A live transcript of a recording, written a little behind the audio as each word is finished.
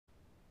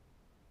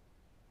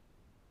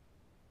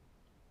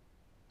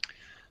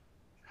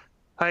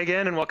Hi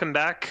again, and welcome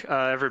back,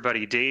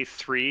 everybody. Day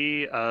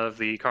three of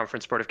the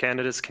Conference Board of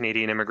Canada's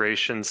Canadian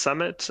Immigration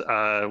Summit.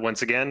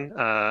 Once again,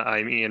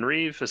 I'm Ian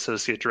Rees,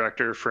 Associate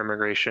Director for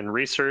Immigration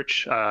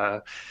Research,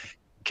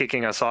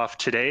 kicking us off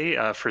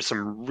today for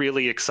some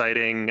really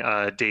exciting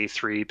day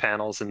three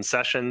panels and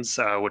sessions,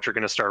 which are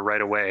going to start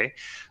right away.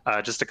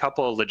 Just a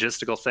couple of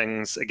logistical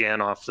things again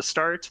off the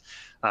start.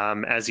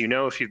 As you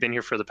know, if you've been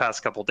here for the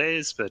past couple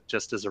days, but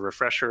just as a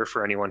refresher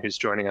for anyone who's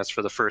joining us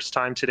for the first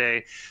time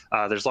today,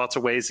 there's lots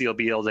of ways you'll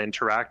be able to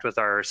interact with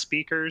our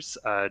speakers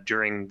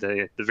during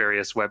the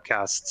various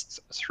webcasts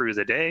through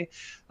the day.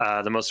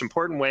 The most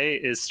important way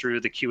is through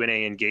the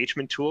Q&A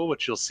engagement tool,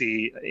 which you'll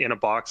see in a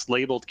box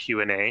labeled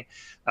Q&A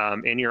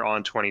in your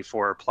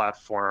On24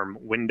 platform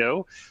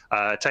window.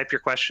 Type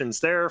your questions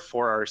there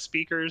for our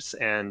speakers,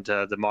 and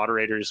the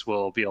moderators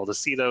will be able to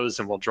see those,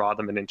 and we'll draw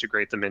them and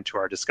integrate them into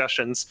our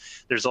discussions.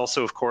 There's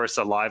also, of course,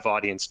 a live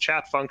audience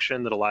chat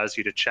function that allows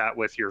you to chat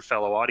with your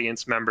fellow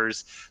audience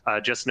members.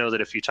 Just know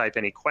that if you type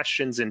any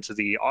questions into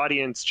the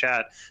audience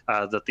chat,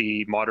 that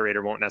the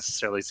moderator won't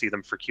necessarily see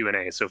them for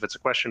Q&A. So if it's a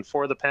question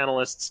for the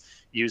panelists,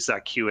 use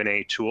that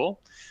Q&A tool.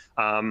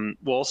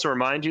 We'll also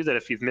remind you that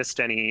if you've missed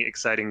any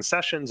exciting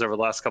sessions over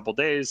the last couple of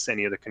days,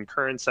 any of the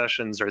concurrent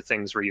sessions or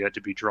things where you had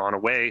to be drawn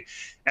away,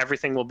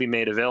 everything will be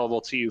made available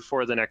to you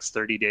for the next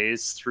 30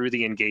 days through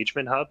the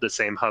Engagement Hub, the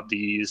same hub that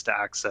you used to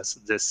access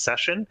this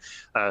session.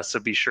 So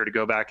be sure to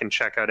go back and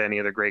check out any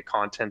of the great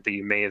content that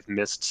you may have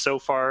missed so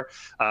far.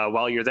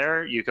 While you're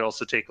there, you can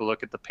also take a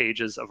look at the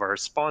pages of our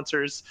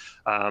sponsors.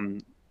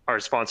 Our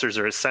sponsors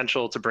are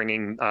essential to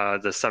bringing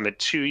the summit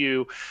to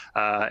you,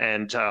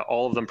 and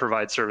all of them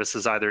provide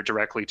services either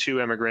directly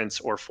to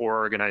immigrants or for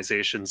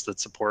organizations that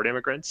support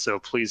immigrants. So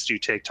please do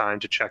take time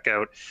to check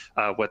out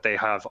what they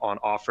have on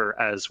offer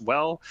as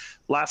well.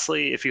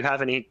 Lastly, if you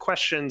have any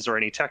questions or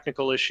any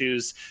technical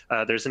issues,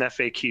 there's an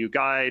FAQ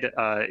guide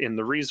in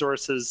the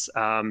resources,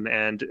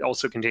 and it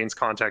also contains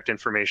contact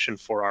information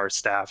for our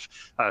staff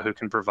who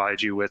can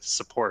provide you with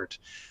support.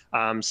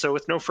 So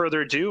with no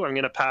further ado, I'm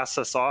going to pass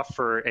us off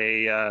for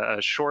a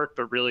short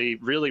but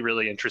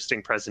really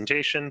interesting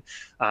presentation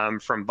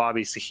from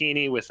Bobby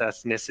Sahini with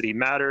Ethnicity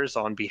Matters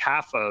on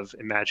behalf of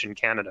Imagine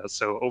Canada.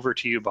 So over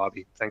to you,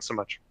 Bobby. Thanks so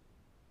much.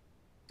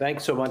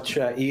 Thanks so much,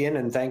 Ian,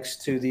 and thanks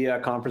to the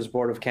Conference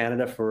Board of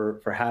Canada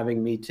for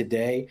having me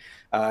today.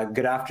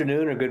 Good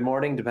afternoon or good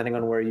morning, depending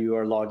on where you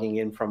are logging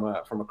in from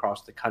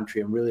across the country.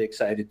 I'm really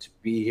excited to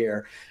be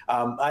here.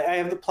 I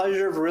have the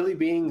pleasure of really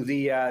being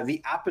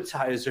the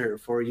appetizer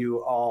for you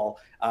all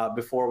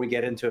before we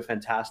get into a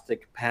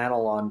fantastic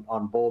panel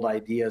on bold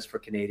ideas for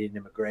Canadian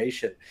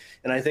immigration.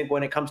 And I think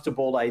when it comes to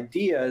bold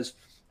ideas,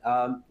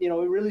 it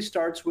really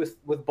starts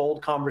with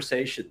bold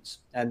conversations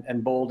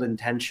and bold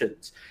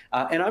intentions.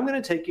 And I'm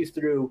going to take you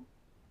through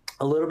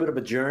a little bit of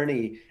a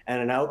journey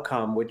and an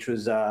outcome, which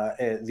was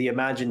the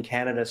Imagine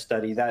Canada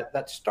study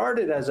that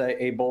started as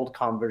a bold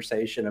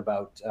conversation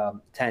about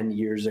 10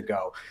 years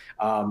ago.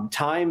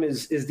 Time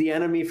is the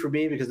enemy for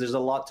me because there's a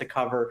lot to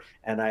cover,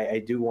 and I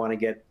do want to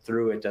get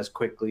through it as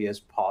quickly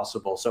as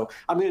possible. So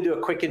I'm going to do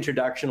a quick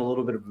introduction, a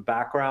little bit of a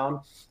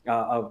background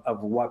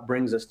of what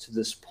brings us to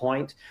this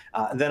point.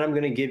 Then I'm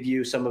going to give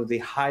you some of the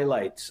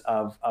highlights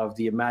of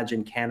the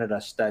Imagine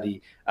Canada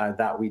study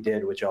that we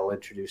did, which I'll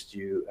introduce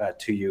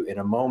to you in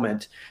a moment.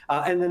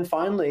 And then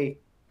finally,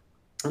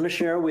 I'm going to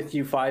share with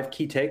you 5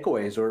 key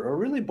takeaways or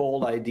really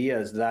bold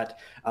ideas that,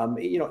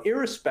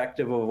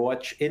 irrespective of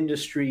which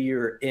industry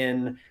you're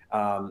in,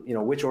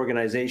 which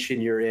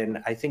organization you're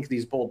in, I think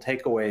these bold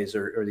takeaways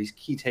or these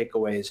key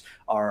takeaways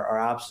are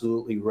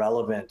absolutely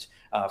relevant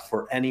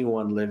for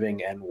anyone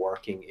living and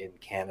working in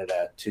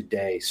Canada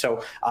today.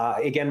 So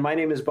again, my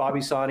name is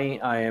Bobby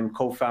Sahini. I am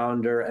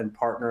co-founder and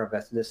partner of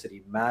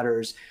Ethnicity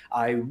Matters.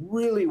 I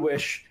really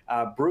wish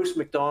Bruce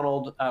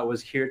McDonald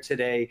was here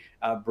today.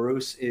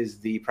 Bruce is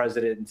the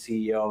president and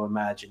CEO of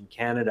Imagine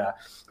Canada.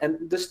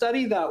 And the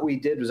study that we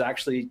did was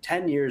actually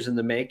 10 years in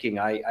the making.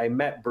 I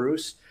met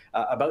Bruce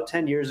about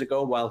 10 years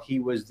ago while he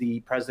was the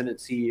president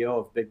CEO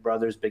of Big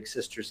Brothers Big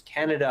Sisters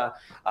Canada.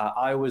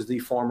 I was the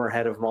former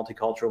head of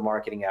multicultural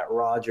marketing at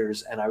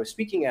Rogers, and I was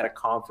speaking at a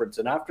conference.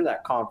 And after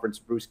that conference,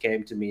 Bruce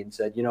came to me and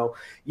said,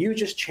 you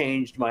just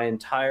changed my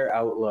entire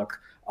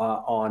outlook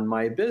on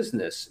my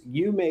business.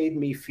 You made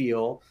me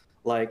feel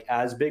like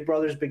as Big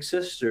Brothers Big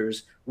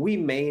Sisters, we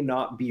may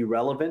not be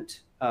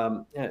relevant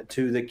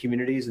to the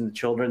communities and the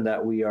children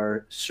that we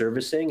are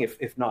servicing,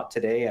 if not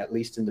today, at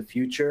least in the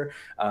future.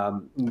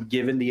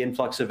 Given the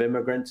influx of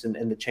immigrants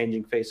and the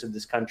changing face of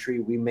this country,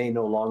 we may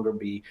no longer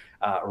be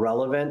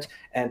relevant.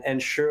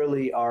 And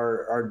surely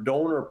our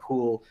donor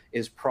pool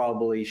is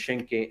probably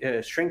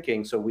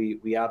shrinking. So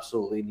we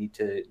absolutely need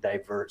to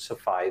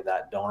diversify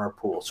that donor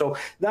pool. So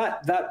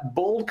that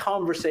bold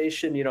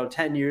conversation,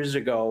 10 years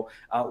ago,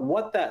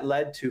 what that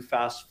led to,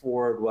 fast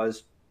forward,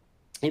 was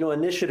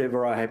initiative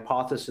or a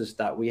hypothesis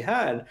that we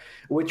had,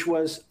 which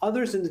was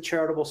others in the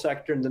charitable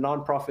sector and the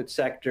nonprofit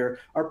sector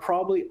are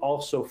probably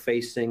also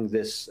facing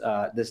this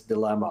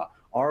dilemma.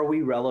 Are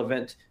we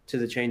relevant to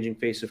the changing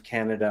face of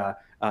Canada?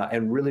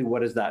 And really,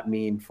 what does that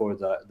mean for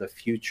the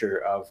future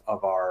of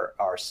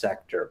our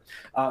sector?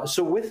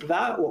 So with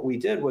that, what we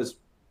did was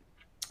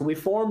we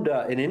formed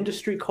an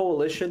industry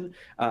coalition,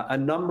 a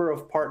number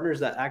of partners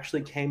that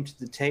actually came to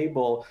the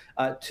table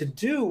to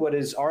do what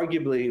is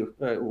arguably,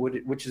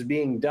 which is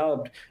being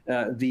dubbed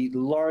the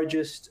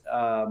largest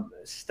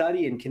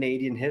study in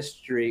Canadian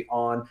history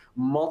on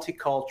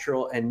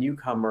multicultural and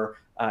newcomer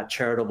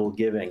charitable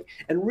giving.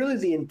 And really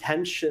the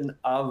intention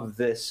of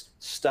this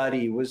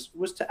study was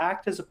to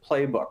act as a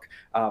playbook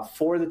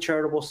for the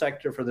charitable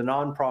sector, for the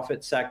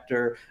nonprofit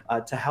sector,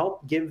 to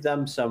help give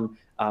them some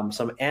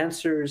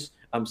answers,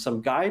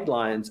 some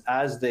guidelines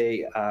as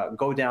they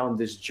go down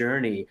this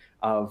journey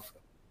of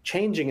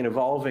changing and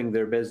evolving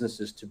their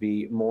businesses to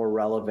be more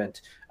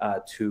relevant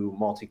to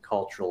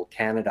multicultural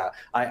Canada.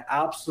 I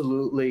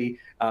absolutely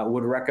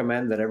would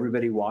recommend that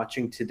everybody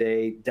watching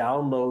today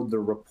download the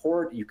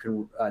report. You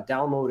can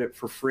download it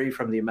for free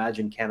from the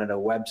Imagine Canada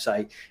website.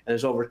 And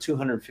there's over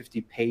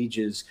 250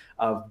 pages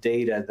of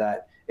data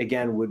that,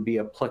 again, would be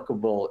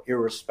applicable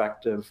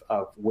irrespective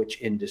of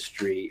which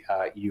industry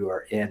you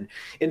are in.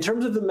 In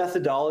terms of the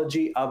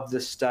methodology of the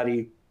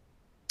study,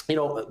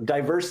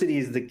 diversity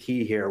is the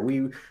key here.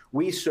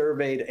 We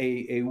surveyed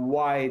a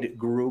wide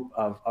group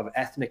of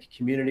ethnic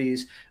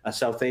communities,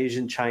 South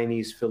Asian,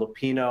 Chinese,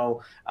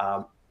 Filipino,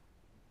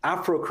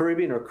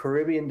 Afro-Caribbean or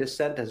Caribbean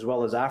descent, as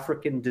well as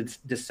African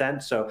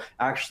descent. So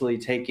actually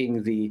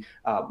taking the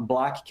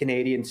Black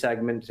Canadian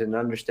segment and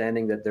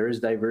understanding that there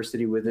is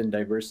diversity within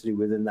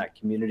that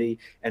community,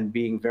 and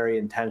being very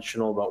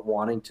intentional about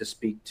wanting to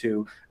speak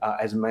to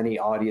as many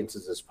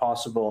audiences as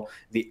possible.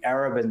 The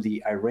Arab and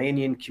the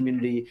Iranian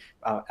community,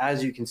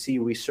 as you can see,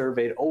 we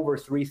surveyed over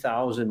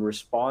 3,000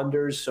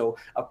 responders. So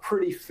a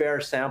pretty fair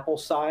sample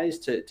size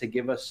to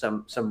give us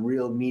some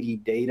real meaty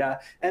data,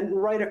 and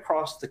right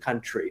across the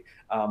country.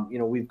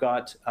 We've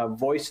got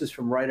voices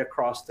from right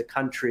across the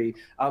country,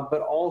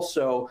 but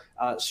also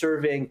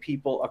surveying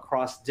people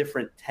across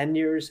different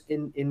tenures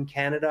in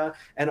Canada,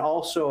 and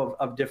also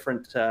of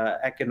different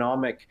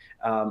economic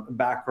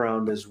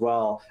background as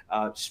well,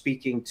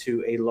 speaking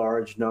to a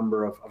large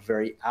number of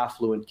very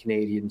affluent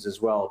Canadians as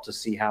well, to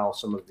see how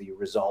some of the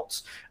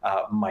results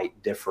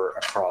might differ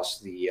across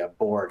the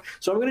board.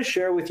 So I'm going to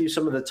share with you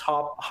some of the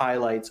top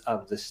highlights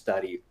of the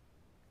study.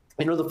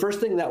 The first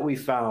thing that we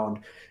found,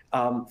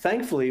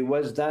 thankfully,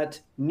 was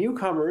that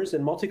newcomers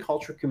and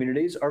multicultural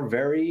communities are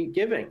very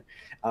giving.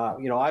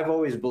 I've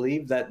always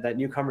believed that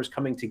newcomers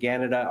coming to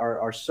Canada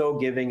are so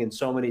giving in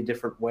so many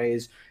different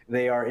ways.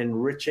 They are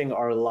enriching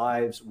our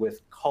lives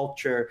with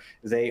culture.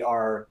 They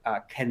are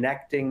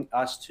connecting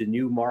us to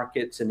new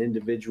markets and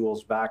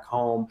individuals back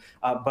home.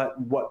 But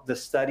what the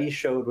study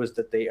showed was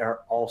that they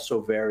are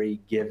also very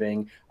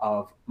giving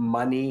of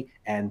money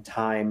and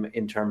time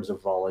in terms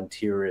of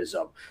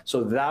volunteerism.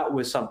 So that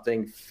was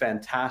something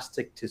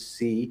fantastic to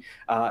see.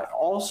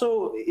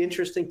 Also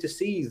interesting to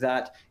see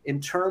that in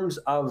terms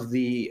of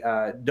the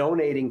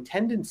donating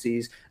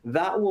tendencies,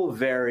 that will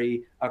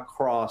vary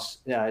across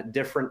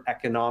different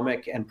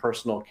economic and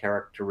personal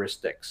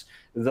characteristics.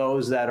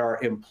 Those that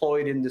are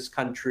employed in this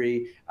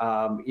country,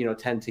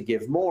 tend to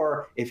give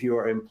more. If you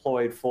are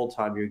employed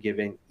full-time, you're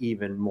giving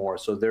even more.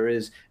 So there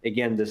is,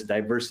 again, this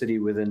diversity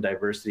within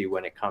diversity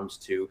when it comes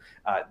to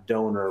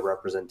donor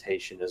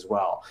representation as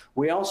well.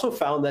 We also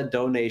found that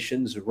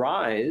donations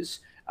rise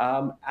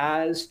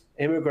as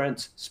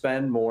immigrants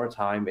spend more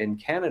time in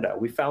Canada.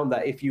 We found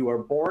that if you are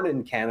born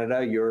in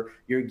Canada,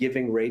 your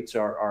giving rates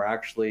are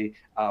actually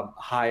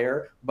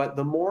higher, but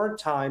the more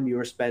time you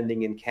are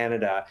spending in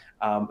Canada,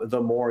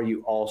 the more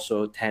you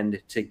also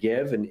tend to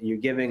give, and you're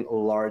giving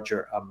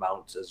larger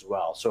amounts as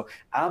well. So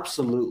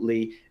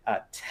absolutely,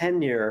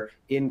 tenure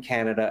in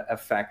Canada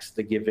affects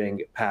the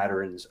giving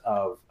patterns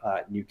of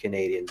new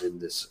Canadians in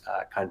this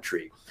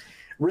country.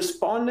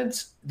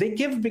 Respondents, they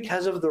give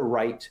because of the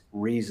right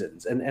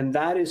reasons, and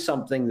that is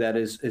something that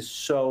is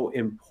so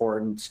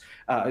important.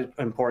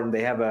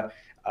 They have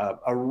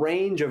a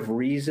range of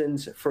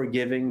reasons for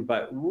giving,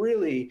 but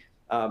really,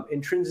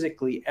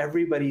 intrinsically,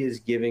 everybody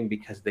is giving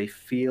because they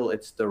feel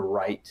it's the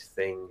right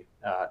thing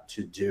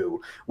to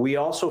do. We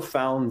also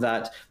found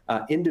that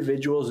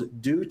individuals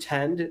do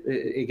tend,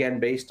 again,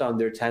 based on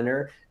their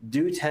tenure,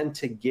 do tend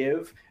to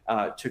give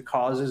to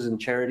causes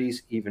and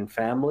charities, even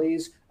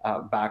families,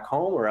 back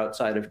home or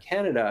outside of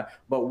Canada.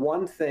 But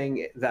one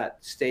thing that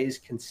stays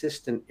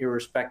consistent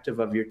irrespective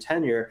of your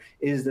tenure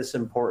is this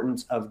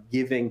importance of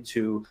giving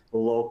to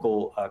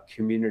local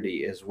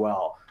community as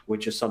well,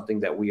 which is something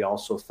that we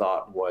also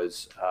thought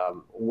was,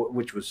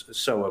 which was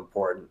so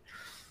important.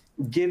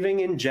 Giving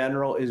in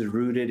general is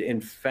rooted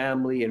in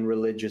family and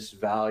religious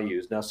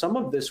values. Now, some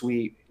of this,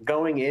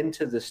 going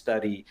into the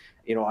study,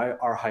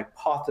 our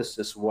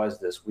hypothesis was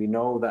this. We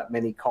know that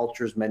many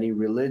cultures, many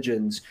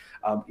religions,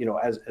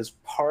 as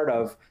part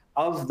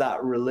of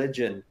that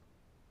religion,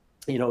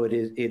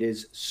 it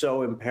is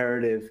so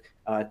imperative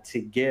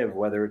to give,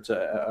 whether it's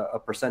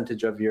a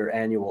percentage of your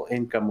annual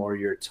income or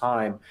your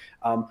time.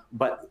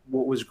 But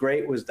what was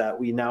great was that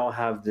we now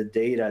have the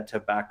data to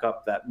back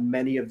up that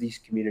many of these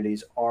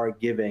communities are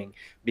giving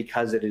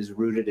because it is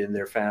rooted in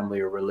their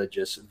family or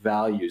religious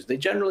values. They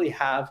generally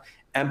have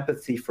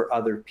empathy for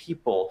other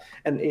people,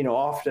 and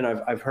often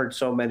I've heard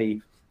so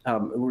many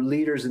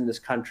leaders in this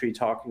country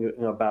talking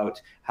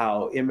about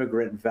how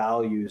immigrant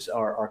values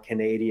are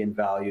Canadian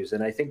values.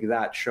 And I think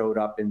that showed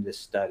up in this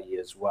study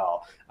as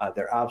well.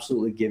 They're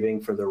absolutely giving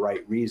for the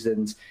right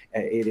reasons.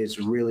 It is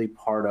really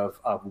part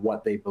of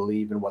what they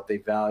believe and what they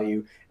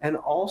value. And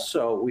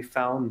also, we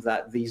found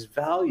that these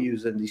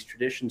values and these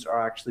traditions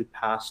are actually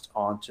passed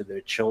on to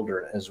their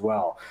children as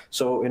well.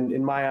 So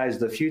in my eyes,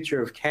 the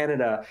future of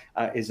Canada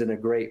is in a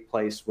great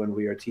place when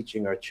we are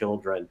teaching our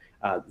children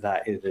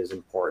that it is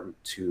important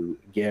to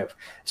give.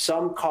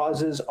 Some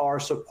causes are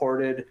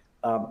supported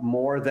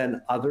more than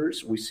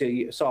others. We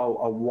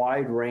saw a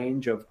wide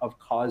range of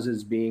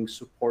causes being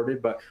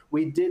supported, but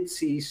we did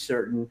see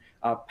certain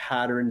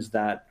patterns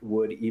that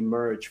would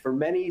emerge. For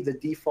many, the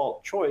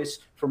default choice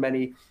for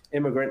many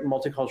immigrant and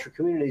multicultural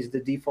communities, the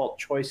default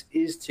choice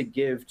is to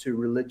give to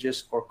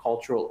religious or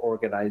cultural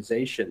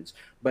organizations.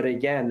 But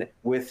again,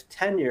 with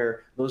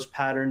tenure, those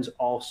patterns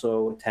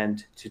also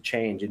tend to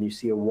change, and you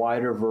see a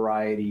wider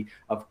variety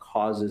of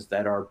causes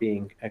that are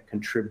being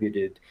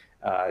contributed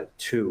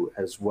to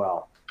as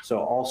well. So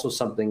also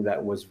something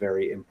that was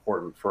very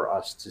important for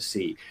us to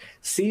see.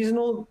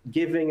 Seasonal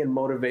giving and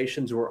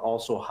motivations were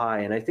also high.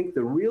 And I think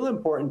the real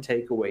important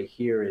takeaway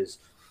here is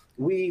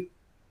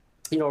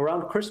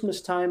around Christmas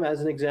time, as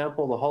an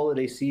example, the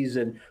holiday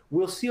season,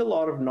 we'll see a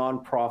lot of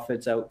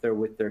nonprofits out there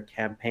with their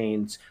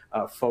campaigns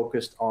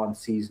focused on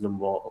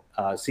seasonable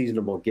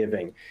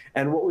giving.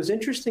 And what was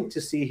interesting to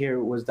see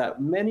here was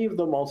that many of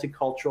the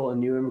multicultural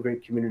and new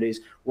immigrant communities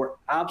were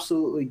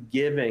absolutely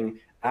giving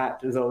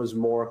at those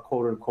more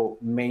quote unquote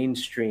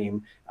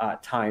mainstream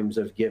times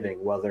of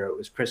giving, whether it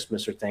was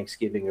Christmas or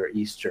Thanksgiving or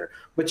Easter.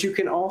 But you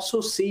can also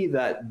see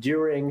that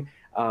during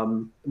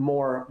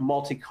more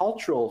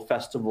multicultural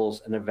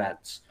festivals and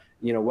events,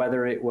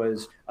 whether it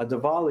was a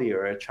Diwali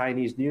or a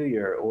Chinese New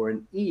Year or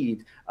an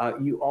Eid,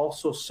 you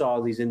also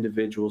saw these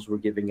individuals were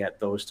giving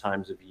at those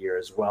times of year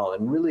as well.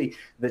 And really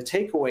the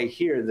takeaway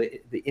here,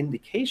 the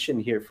indication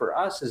here for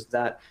us is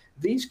that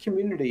these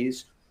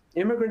communities,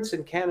 immigrants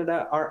in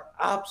Canada, are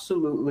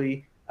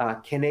absolutely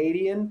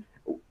Canadian,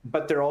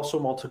 but they're also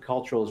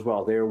multicultural as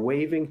well. They're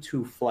waving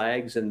two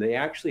flags, and they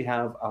actually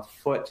have a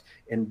foot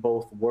in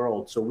both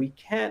worlds. So we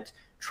can't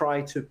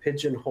try to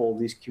pigeonhole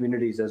these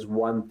communities as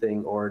one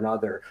thing or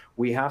another.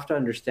 We have to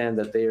understand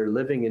that they are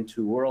living in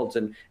two worlds,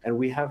 and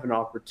we have an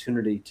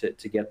opportunity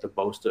to get the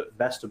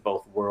best of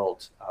both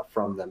worlds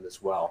from them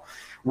as well.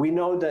 We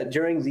know that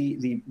during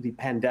the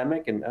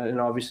pandemic,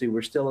 and obviously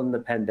we're still in the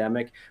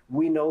pandemic,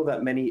 we know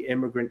that many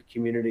immigrant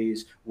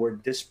communities were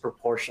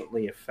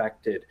disproportionately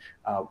affected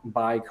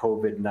by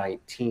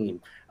COVID-19.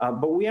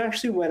 But we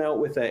actually went out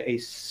with a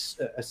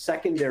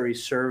secondary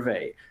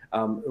survey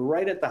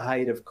right at the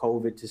height of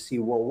COVID to see,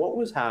 well, what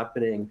was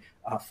happening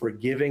for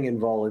giving and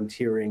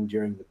volunteering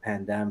during the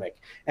pandemic.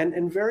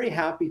 And very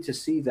happy to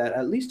see that,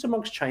 at least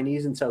amongst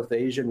Chinese and South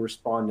Asian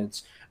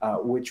respondents,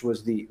 which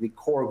was the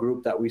core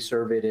group that we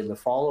surveyed in the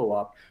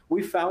follow-up,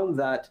 we found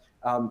that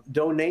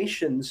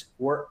donations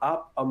were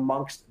up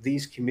amongst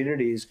these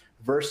communities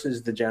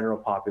versus the general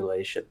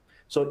population.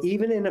 So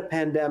even in a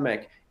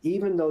pandemic,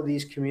 even though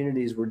these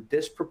communities were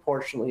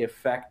disproportionately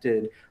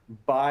affected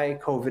by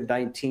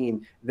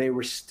COVID-19, they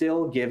were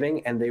still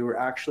giving, and they were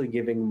actually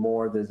giving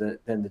more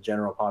than the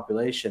general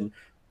population.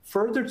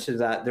 Further to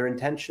that, their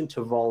intention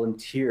to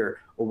volunteer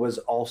was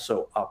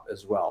also up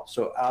as well.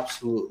 So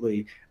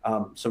absolutely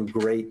some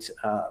great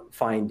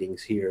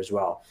findings here as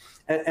well.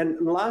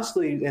 And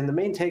lastly, and the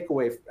main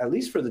takeaway, at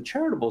least for the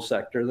charitable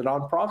sector, the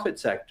nonprofit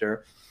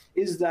sector,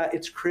 is that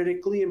it's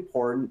critically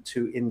important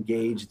to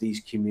engage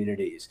these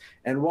communities.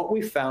 And what we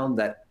found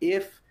that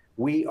if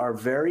we are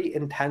very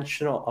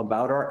intentional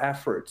about our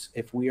efforts,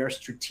 if we are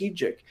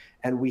strategic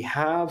and we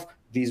have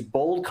these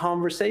bold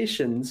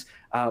conversations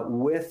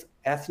with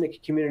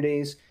ethnic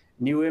communities,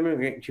 new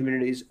immigrant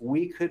communities,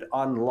 we could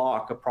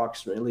unlock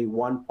approximately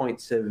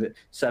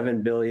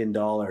 $1.7 billion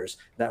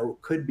that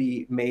could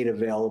be made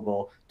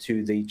available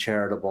to the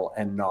charitable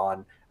and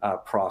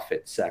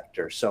non-profit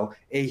sector. So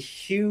a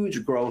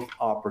huge growth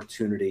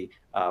opportunity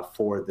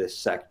for this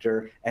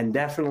sector, and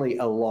definitely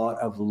a lot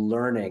of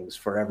learnings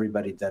for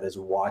everybody that is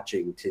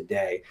watching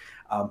today.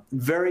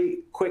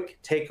 Very quick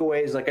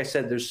takeaways. Like I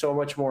said, there's so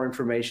much more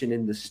information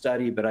in the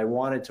study, but I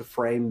wanted to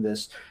frame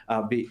this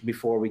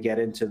before we get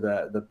into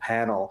the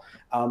panel.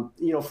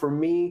 For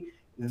me,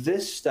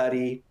 this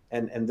study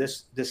and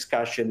this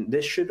discussion,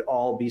 this should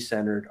all be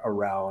centered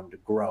around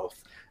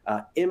growth.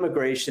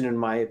 Immigration, in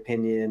my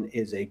opinion,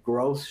 is a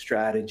growth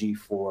strategy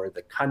for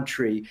the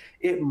country.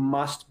 It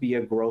must be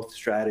a growth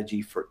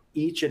strategy for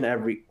each and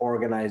every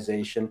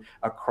organization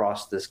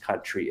across this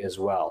country as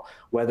well.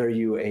 Whether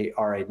you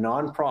are a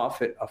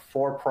nonprofit, a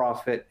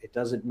for-profit, it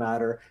doesn't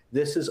matter.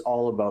 This is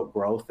all about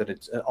growth, and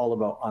it's all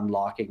about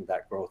unlocking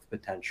that growth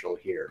potential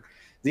here.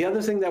 The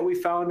other thing that we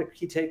found, a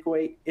key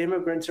takeaway,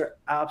 immigrants are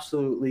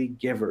absolutely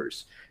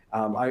givers.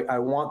 I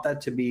want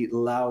that to be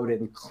loud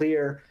and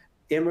clear.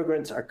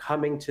 Immigrants are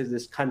coming to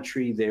this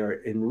country. They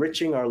are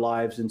enriching our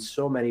lives in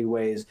so many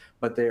ways,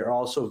 but they are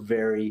also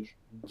very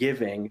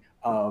giving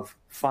of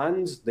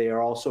funds. They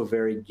are also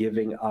very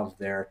giving of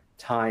their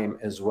time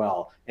as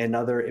well.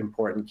 Another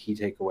important key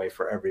takeaway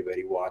for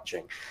everybody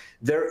watching.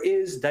 There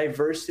is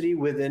diversity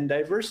within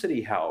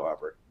diversity,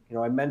 however.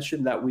 I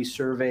mentioned that we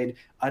surveyed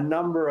a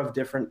number of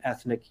different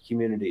ethnic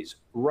communities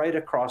right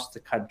across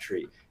the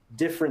country.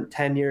 Different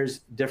tenures,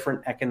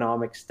 different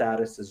economic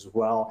status as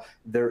well.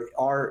 There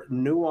are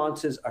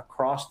nuances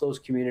across those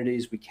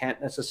communities. We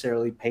can't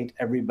necessarily paint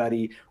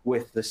everybody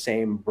with the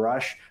same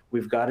brush.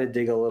 We've got to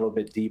dig a little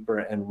bit deeper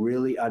and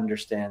really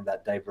understand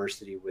that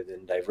diversity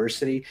within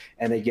diversity.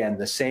 And again,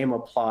 the same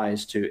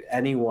applies to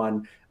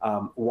anyone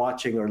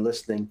watching or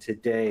listening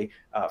today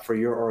for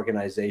your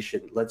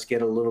organization. Let's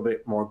get a little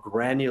bit more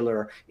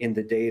granular in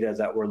the data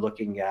that we're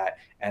looking at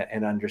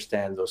and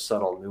understand those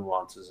subtle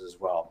nuances as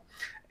well.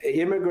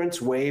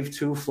 Immigrants wave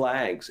two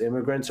flags.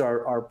 Immigrants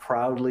are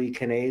proudly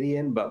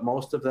Canadian, but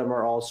most of them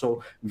are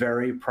also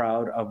very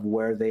proud of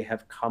where they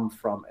have come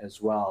from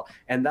as well.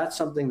 And that's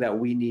something that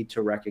we need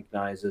to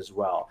recognize as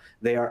well.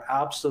 They are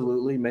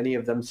absolutely, many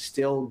of them,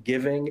 still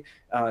giving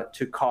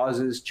to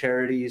causes,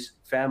 charities,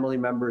 family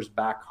members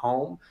back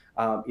home,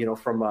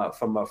 from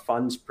a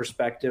funds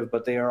perspective,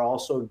 but they are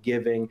also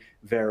giving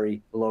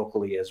very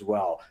locally as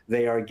well.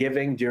 They are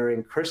giving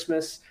during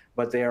Christmas,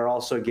 but they are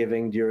also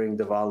giving during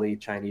Diwali,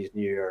 Chinese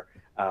New Year,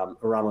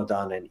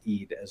 Ramadan, and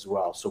Eid as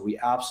well. So we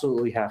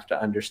absolutely have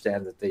to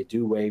understand that they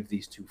do wave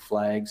these two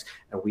flags,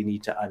 and we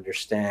need to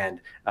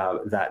understand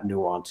that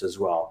nuance as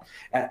well.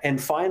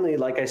 And finally,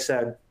 like I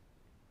said,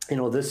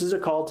 this is a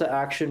call to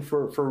action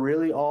for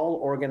really all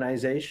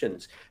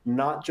organizations,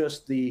 not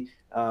just the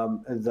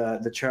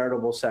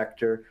charitable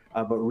sector,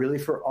 but really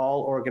for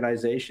all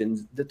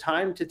organizations. The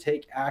time to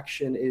take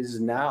action is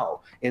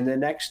now. In the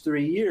next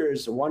 3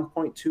 years,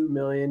 1.2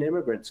 million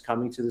immigrants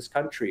coming to this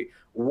country.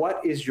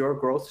 What is your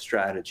growth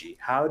strategy?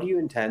 How do you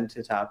intend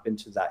to tap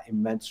into that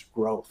immense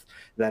growth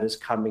that is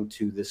coming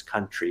to this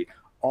country?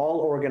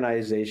 All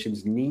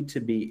organizations need to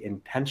be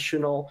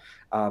intentional.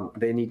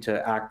 They need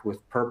to act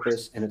with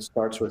purpose, and it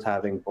starts with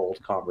having bold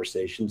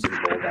conversations and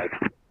bold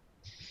ideas.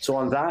 So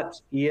on that,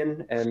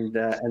 Ian and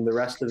the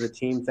rest of the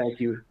team,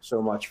 thank you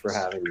so much for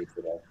having me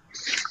today.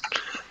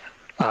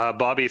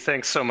 Bobby,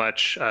 thanks so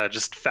much.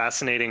 Just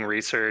fascinating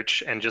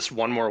research, and just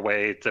one more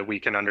way that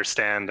we can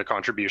understand the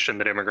contribution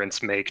that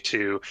immigrants make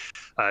to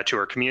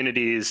our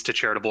communities, to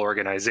charitable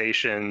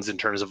organizations in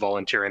terms of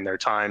volunteering their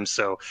time.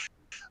 So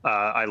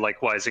I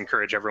likewise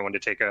encourage everyone to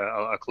take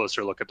a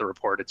closer look at the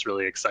report. It's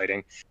really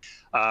exciting.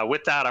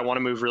 With that, I want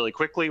to move really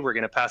quickly. We're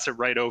going to pass it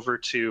right over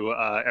to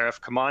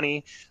Arif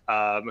Kamani,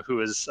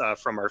 who is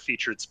from our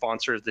featured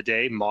sponsor of the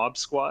day, Mob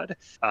Squad.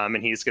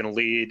 And he's going to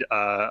lead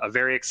a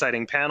very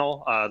exciting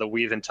panel that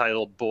we've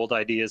entitled Bold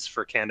Ideas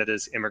for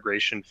Canada's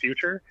Immigration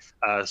Future.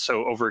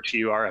 So over to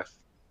you, Arif.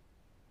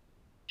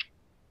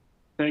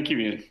 Thank you,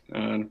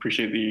 Ian.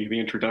 Appreciate the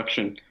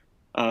introduction.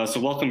 So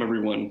welcome,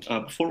 everyone.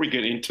 Before we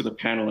get into the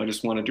panel, I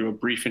just want to do a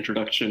brief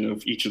introduction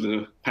of each of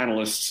the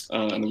panelists,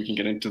 and then we can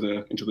get into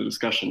the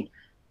discussion.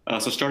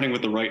 So starting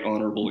with the Right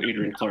Honourable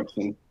Adrienne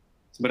Clarkson.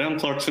 So Madame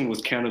Clarkson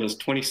was Canada's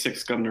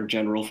 26th Governor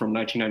General from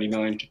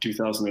 1999 to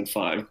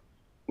 2005.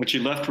 When she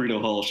left Rideau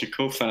Hall, she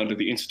co-founded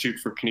the Institute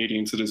for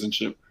Canadian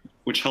Citizenship,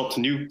 which helped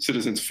new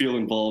citizens feel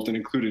involved and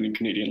included in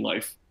Canadian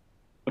life.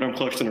 Madame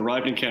Clarkson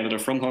arrived in Canada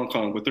from Hong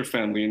Kong with her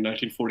family in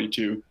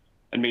 1942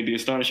 and made the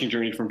astonishing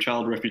journey from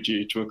child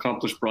refugee to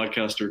accomplished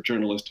broadcaster,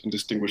 journalist, and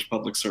distinguished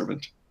public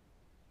servant.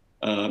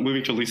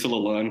 Moving to Lisa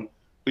Lalande.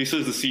 Lisa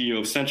is the CEO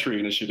of Century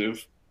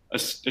Initiative, a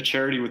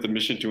charity with a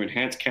mission to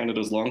enhance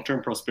Canada's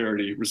long-term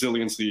prosperity,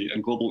 resiliency,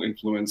 and global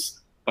influence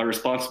by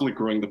responsibly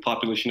growing the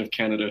population of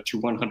Canada to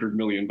 100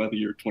 million by the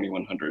year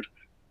 2100.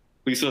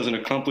 Lisa is an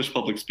accomplished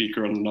public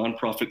speaker on the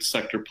nonprofit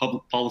sector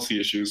public policy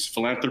issues,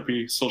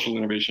 philanthropy, social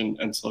innovation,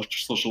 and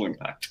social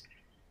impact.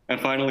 And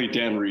finally,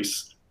 Dan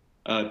Rees.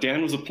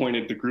 Dan was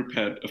appointed the Group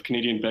Head of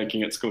Canadian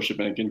Banking at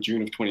Scotiabank in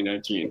June of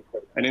 2019.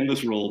 And in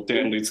this role,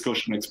 Dan leads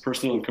Scotiabank's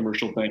personal and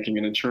commercial banking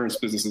and insurance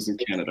businesses in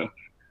Canada.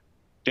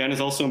 Dan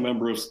is also a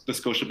member of the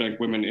Scotiabank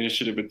Women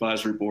Initiative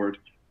Advisory Board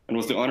and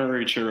was the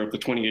honorary chair of the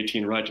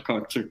 2018 Ride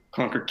to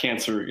Conquer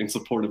Cancer in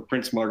support of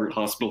Prince Margaret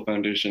Hospital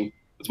Foundation,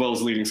 as well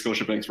as leading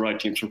Scotiabank's Ride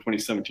teams from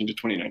 2017 to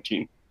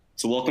 2019.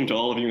 So welcome to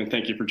all of you, and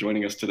thank you for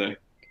joining us today.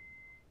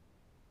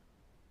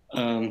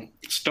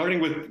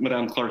 Starting with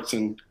Madame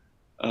Clarkson,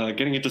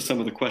 Getting into some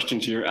of the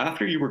questions here,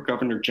 after you were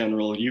Governor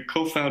General, you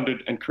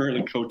co-founded and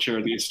currently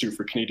co-chair the Institute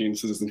for Canadian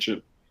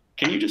Citizenship.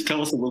 Can you just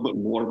tell us a little bit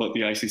more about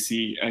the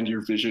ICC and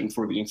your vision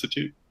for the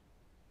Institute?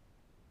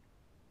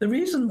 The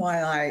reason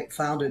why I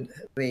founded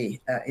the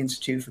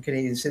Institute for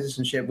Canadian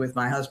Citizenship with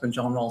my husband,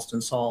 John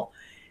Ralston Saul,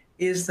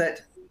 is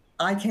that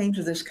I came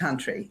to this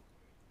country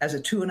as a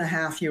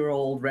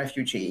 2.5-year-old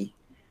refugee,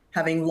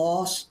 having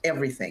lost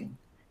everything.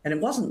 And it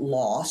wasn't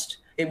lost,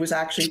 it was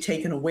actually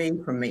taken away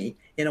from me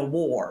in a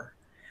war.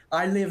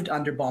 I lived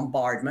under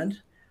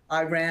bombardment.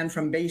 I ran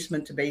from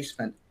basement to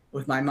basement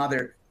with my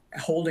mother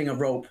holding a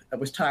rope that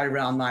was tied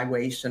around my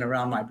waist and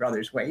around my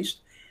brother's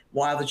waist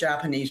while the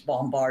Japanese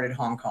bombarded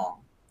Hong Kong.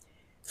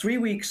 3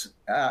 weeks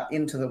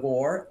into the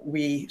war,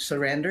 we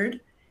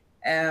surrendered,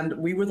 and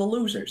we were the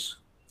losers.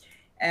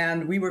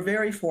 And we were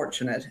very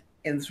fortunate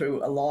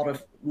through a lot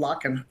of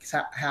luck and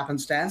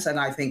happenstance, and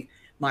I think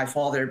my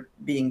father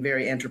being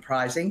very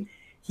enterprising,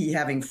 he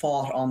having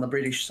fought on the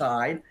British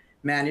side,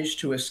 managed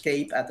to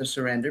escape at the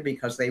surrender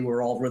because they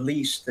were all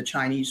released, the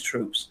Chinese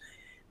troops,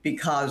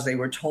 because they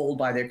were told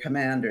by their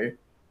commander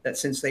that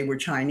since they were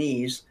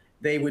Chinese,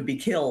 they would be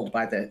killed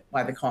by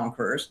the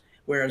conquerors,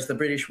 whereas the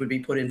British would be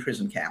put in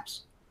prison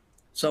camps.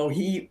 So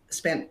he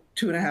spent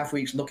 2.5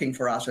 weeks looking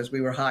for us as we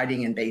were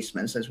hiding in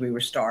basements, as we were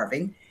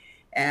starving.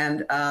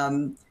 And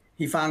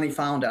he finally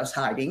found us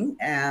hiding,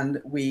 and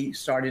we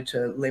started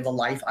to live a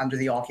life under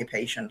the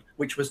occupation,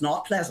 which was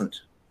not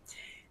pleasant.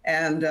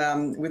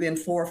 And within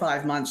 4 or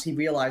 5 months, he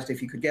realized if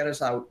he could get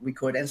us out, we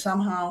could. And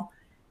somehow,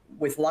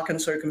 with luck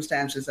and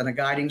circumstances and a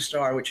guiding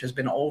star, which has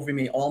been over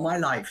me all my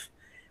life,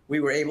 we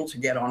were able to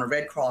get on a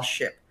Red Cross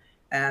ship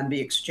and be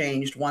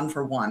exchanged 1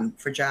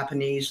 for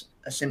Japanese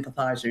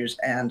sympathizers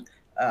and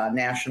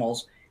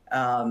nationals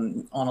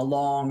on a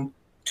long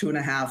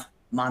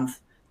 2.5-month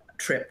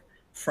trip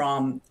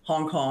from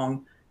Hong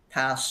Kong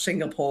past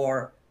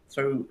Singapore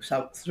through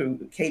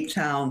Cape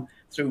Town,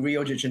 through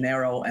Rio de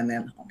Janeiro, and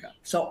then Hong Kong.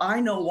 So I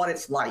know what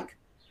it's like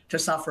to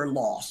suffer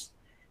loss.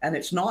 And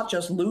it's not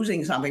just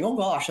losing something, oh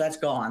gosh, that's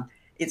gone.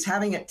 It's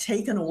having it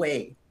taken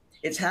away.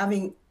 It's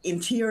having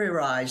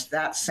interiorized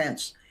that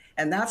sense.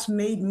 And that's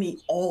made me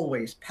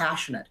always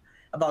passionate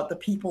about the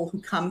people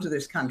who come to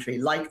this country,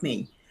 like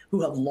me,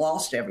 who have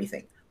lost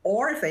everything.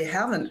 Or if they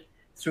haven't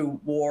through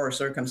war or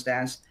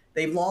circumstance,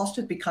 they've lost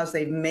it because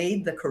they've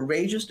made the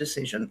courageous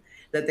decision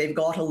that they've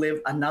got to live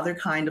another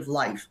kind of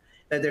life,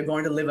 that they're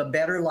going to live a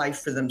better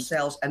life for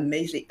themselves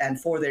and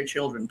for their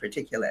children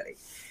particularly.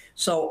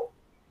 So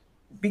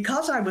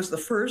because I was the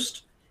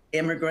first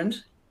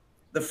immigrant,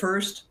 the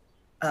first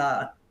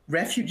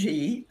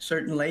refugee,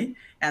 certainly,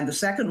 and the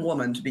second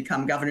woman to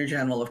become Governor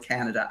General of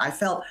Canada, I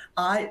felt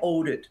I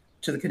owed it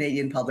to the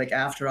Canadian public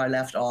after I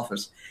left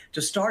office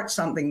to start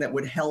something that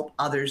would help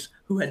others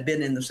who had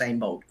been in the same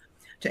boat,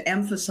 to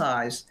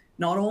emphasize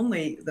not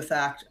only the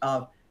fact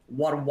of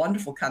what a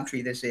wonderful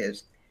country this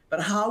is,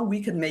 but how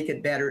we can make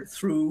it better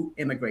through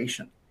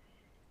immigration.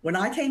 When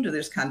I came to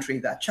this country,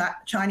 the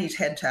Chinese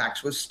head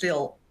tax was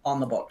still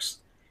on the books.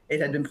 It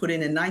had been put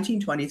in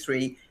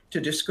 1923 to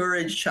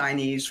discourage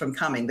Chinese from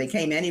coming. They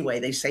came anyway.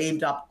 They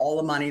saved up all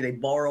the money. They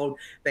borrowed.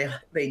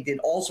 They did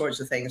all sorts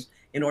of things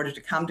in order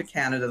to come to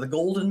Canada, the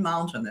Golden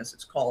Mountain, as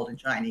it's called in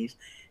Chinese,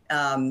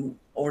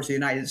 or to the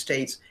United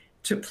States,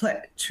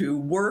 to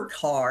work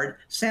hard,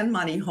 send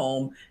money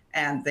home,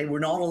 and they were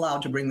not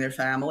allowed to bring their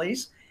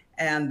families.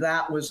 And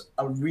that was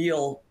a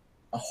real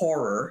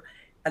horror.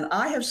 And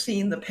I have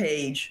seen the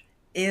page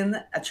in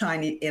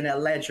a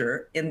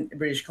ledger in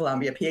British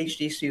Columbia. A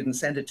PhD student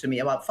sent it to me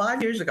about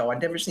 5 years ago.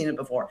 I'd never seen it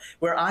before,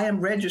 where I am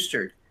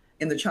registered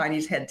in the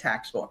Chinese head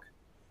tax book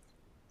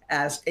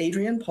as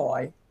Adrienne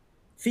Poi,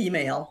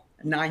 female,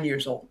 9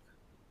 years old.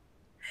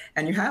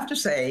 And you have to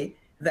say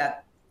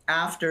that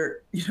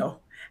after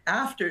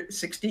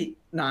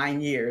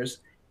 69 years,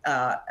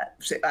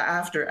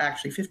 after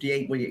actually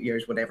 58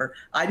 years, whatever,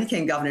 I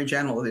became Governor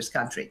General of this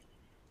country.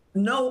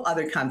 No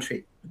other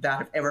country that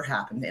have ever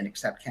happened in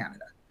except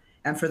Canada.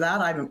 And for that,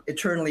 I'm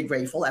eternally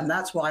grateful. And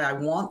that's why I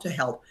want to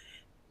help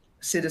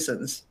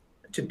citizens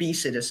to be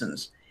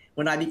citizens.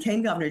 When I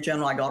became Governor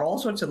General, I got all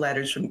sorts of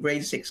letters from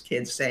grade 6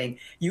 kids saying,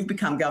 you've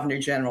become Governor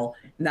General.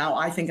 Now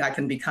I think I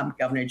can become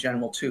Governor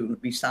General too.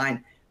 We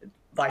signed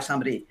by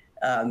somebody,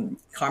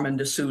 Carmen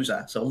de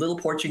Souza. So a little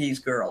Portuguese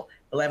girl,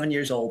 11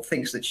 years old,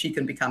 thinks that she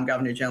can become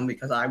Governor General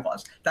because I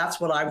was. That's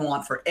what I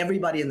want for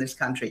everybody in this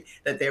country,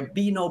 that there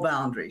be no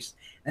boundaries.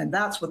 And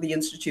that's what the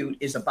Institute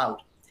is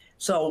about.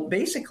 So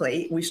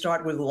basically, we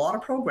start with a lot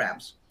of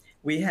programs.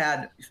 We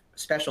had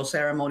special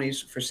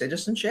ceremonies for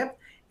citizenship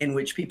in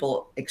which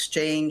people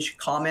exchange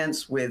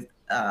comments with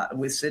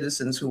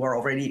citizens who are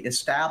already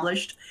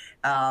established.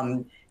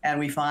 And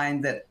we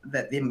find that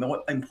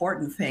the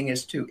important thing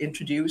is to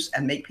introduce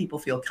and make people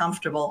feel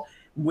comfortable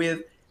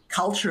with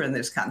culture in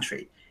this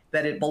country,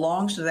 that it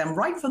belongs to them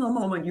right from the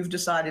moment you've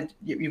decided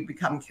you've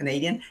become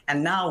Canadian.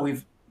 And now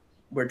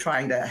we're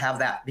trying to have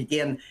that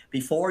begin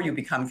before you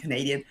become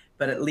Canadian,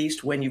 but at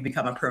least when you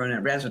become a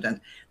permanent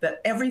resident,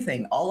 that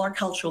everything, all our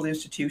cultural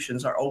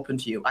institutions are open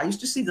to you. I used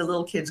to see the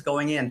little kids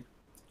going in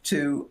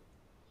to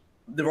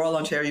the Royal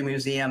Ontario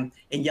Museum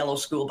in yellow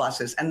school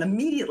buses. And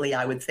immediately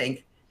I would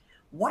think,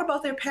 what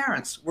about their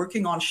parents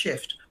working on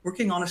shift,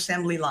 working on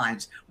assembly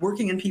lines,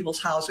 working in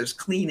people's houses,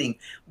 cleaning?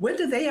 When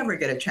do they ever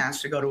get a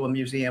chance to go to a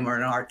museum or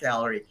an art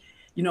gallery?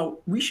 You know,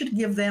 we should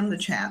give them the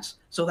chance.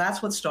 So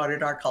that's what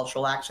started our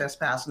Cultural Access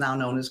Pass, now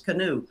known as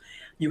CANU.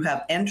 You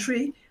have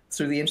entry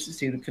through the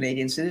Institute of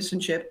Canadian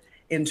Citizenship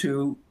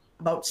into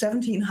about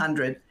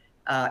 1,700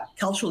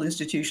 cultural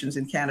institutions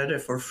in Canada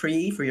for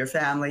free for your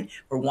family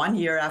for 1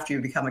 year after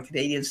you become a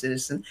Canadian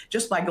citizen,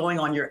 just by going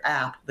on your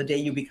app the day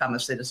you become a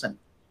citizen.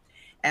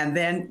 And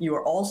then you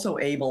are also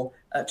able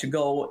to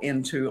go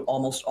into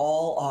almost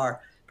all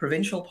our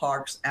provincial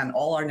parks and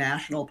all our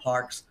national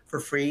parks for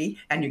free,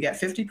 and you get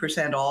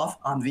 50% off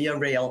on Via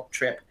Rail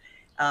trip.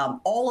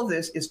 All of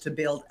this is to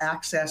build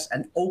access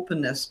and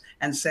openness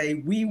and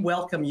say, we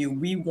welcome you,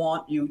 we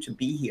want you to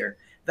be here.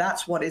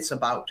 That's what it's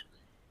about.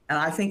 And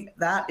I think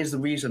that is the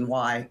reason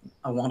why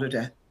I wanted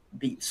to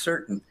be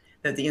certain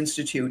that the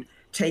Institute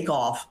take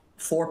off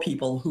for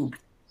people who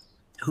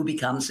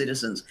become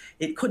citizens.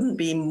 It couldn't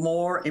be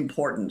more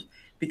important,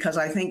 because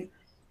I think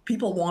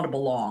people want to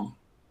belong.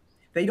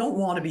 They don't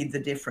want to be the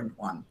different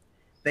one.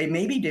 They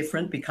may be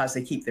different because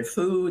they keep their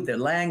food, their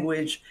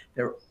language,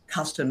 their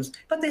customs,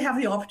 but they have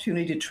the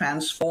opportunity to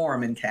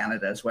transform in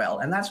Canada as well.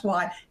 And that's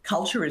why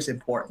culture is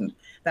important.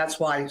 That's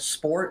why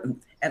sport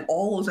and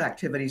all those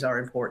activities are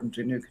important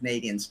to new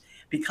Canadians,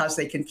 because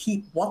they can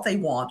keep what they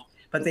want,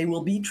 but they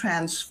will be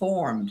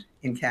transformed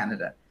in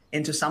Canada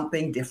into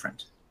something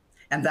different.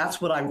 And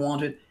that's what I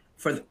wanted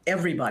for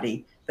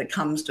everybody that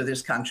comes to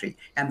this country.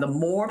 And the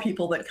more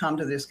people that come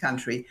to this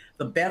country,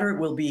 the better it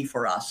will be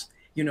for us.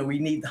 You know, we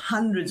need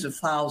hundreds of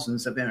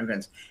thousands of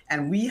immigrants,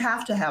 and we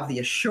have to have the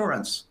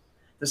assurance,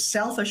 the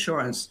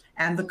self-assurance,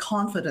 and the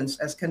confidence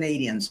as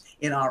Canadians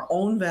in our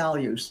own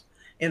values,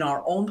 in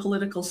our own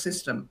political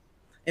system,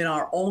 in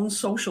our own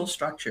social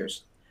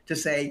structures, to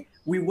say,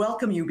 we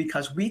welcome you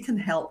because we can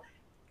help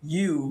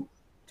you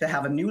to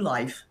have a new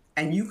life,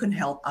 and you can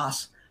help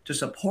us to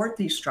support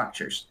these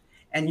structures,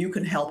 and you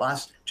can help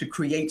us to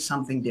create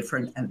something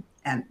different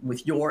and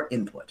with your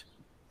input.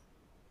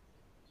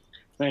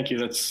 Thank you.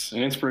 That's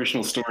an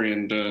inspirational story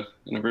and a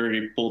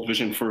very bold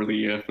vision for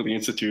the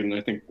Institute, and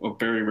I think a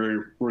very,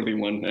 very worthy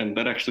one. And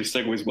that actually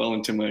segues well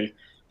into my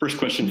first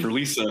question for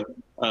Lisa,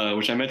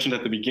 which I mentioned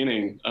at the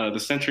beginning. The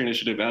Century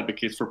Initiative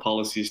advocates for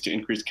policies to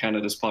increase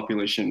Canada's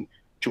population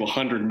to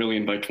 100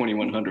 million by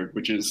 2100,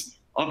 which is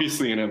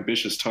obviously an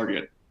ambitious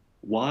target.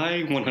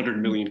 Why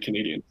 100 million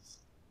Canadians?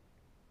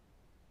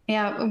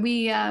 Yeah,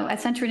 we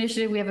at Century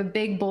Initiative, we have a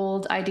big,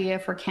 bold idea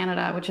for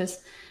Canada, which is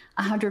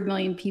 100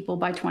 million people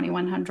by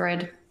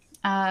 2100.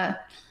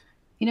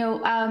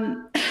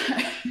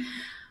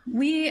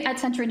 We at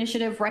Century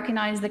Initiative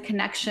recognize the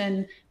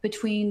connection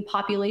between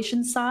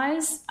population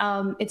size.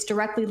 It's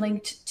directly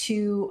linked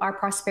to our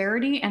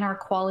prosperity and our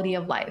quality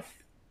of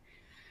life.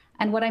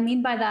 And what I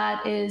mean by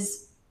that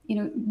is,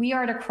 we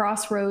are at a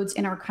crossroads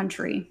in our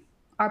country.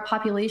 Our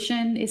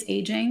population is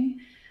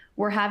aging,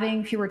 we're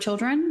having fewer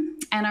children,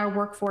 and our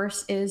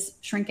workforce is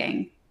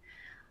shrinking.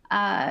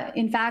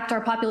 In fact,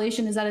 our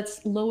population is at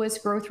its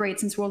lowest growth rate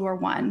since World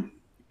War I.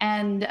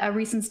 And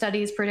recent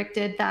studies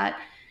predicted that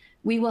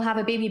we will have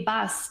a baby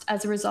bust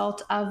as a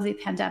result of the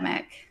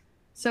pandemic.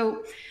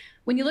 So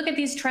when you look at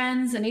these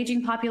trends, an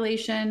aging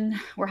population,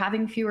 we're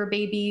having fewer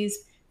babies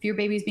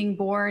being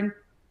born,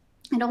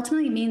 it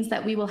ultimately means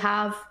that we will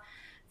have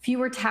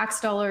fewer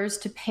tax dollars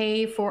to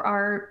pay for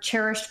our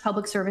cherished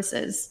public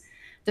services,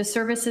 the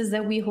services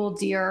that we hold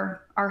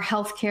dear, our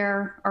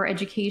healthcare, our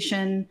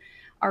education,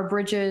 our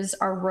bridges,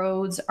 our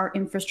roads, our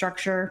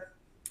infrastructure.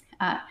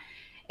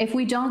 If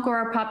we don't grow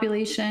our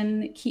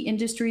population, key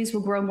industries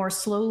will grow more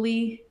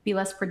slowly, be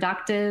less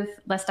productive,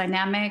 less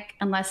dynamic,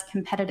 and less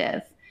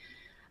competitive,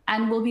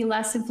 and will be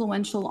less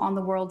influential on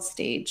the world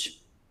stage.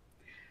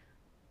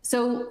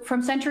 So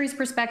from Century's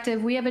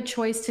perspective, we have a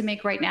choice to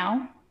make right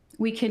now.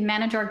 We can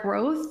manage our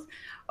growth,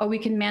 or we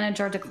can manage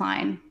our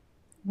decline.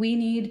 We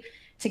need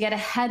to get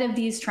ahead of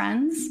these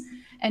trends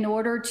in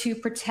order to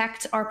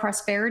protect our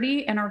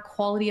prosperity and our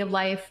quality of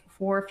life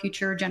for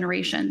future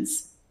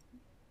generations.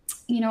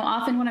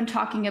 Often when I'm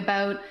talking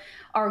about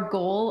our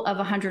goal of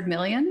 100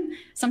 million,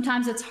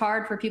 sometimes it's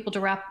hard for people to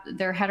wrap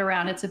their head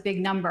around. It's a big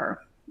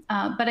number.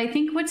 But I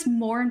think what's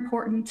more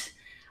important,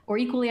 or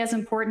equally as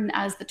important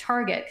as the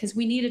target, because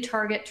we need a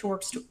target to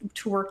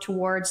work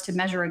towards, to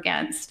measure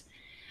against.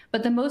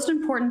 But the most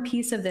important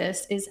piece of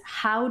this is,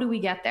 how do we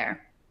get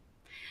there?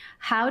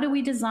 How do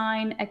we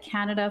design a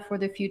Canada for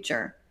the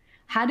future?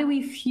 How do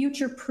we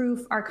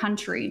future-proof our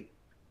country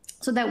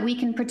so that we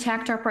can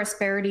protect our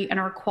prosperity and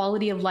our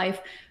quality of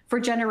life for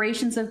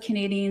generations of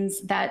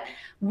Canadians that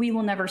we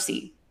will never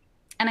see?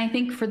 And I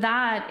think for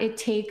that, it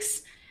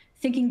takes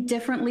thinking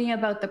differently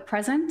about the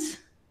present,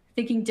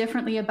 thinking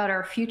differently about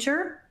our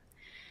future,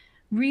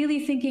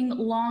 really thinking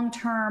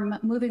long-term,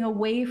 moving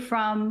away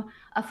from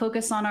a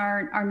focus on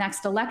our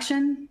next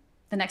election,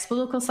 the next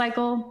political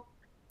cycle,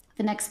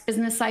 the next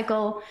business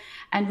cycle,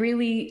 and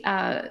really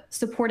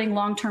supporting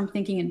long-term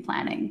thinking and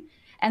planning.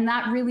 And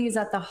that really is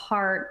at the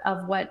heart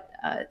of what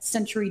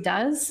Century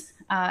does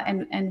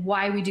and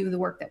why we do the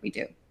work that we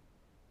do.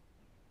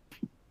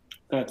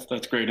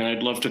 That's great, and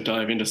I'd love to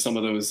dive into some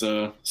of those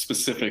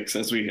specifics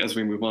as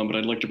we move on. But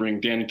I'd like to bring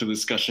Dan into the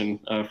discussion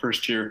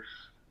first here.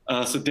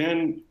 So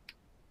Dan,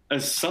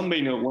 as some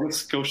may know, one of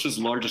Scotia's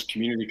largest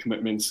community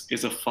commitments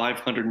is a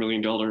 $500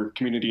 million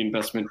community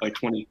investment by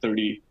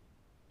 2030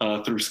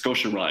 through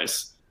Scotia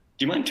Rise.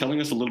 Do you mind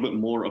telling us a little bit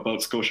more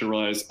about Scotia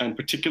Rise, and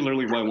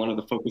particularly why one of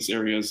the focus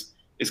areas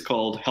is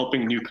called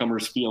helping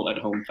newcomers feel at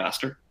home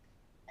faster?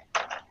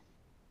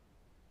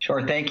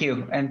 Sure, thank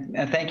you, and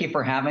thank you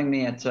for having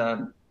me. It's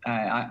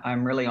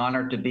I'm really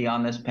honored to be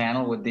on this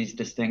panel with these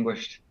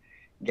distinguished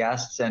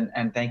guests,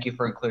 and thank you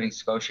for including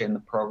Scotia in the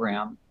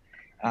program.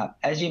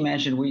 As you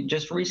mentioned, we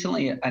just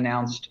recently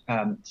announced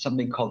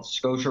something called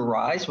Scotia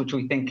Rise, which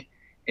we think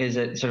is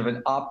a sort of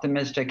an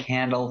optimistic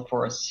handle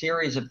for a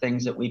series of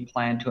things that we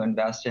plan to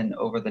invest in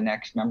over the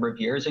next number of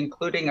years,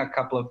 including a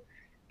couple of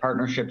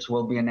partnerships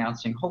we'll be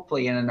announcing,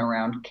 hopefully in and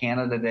around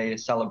Canada Day, to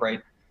celebrate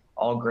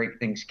all great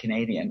things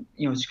Canadian.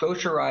 You know,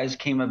 Scotia Rise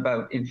came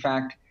about, in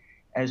fact,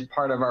 as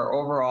part of our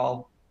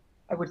overall,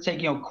 I would say,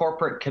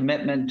 corporate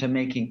commitment to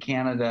making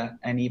Canada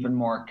an even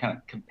more kind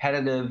of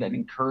competitive and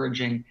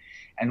encouraging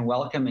and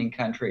welcoming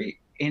country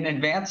in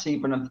advance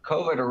even of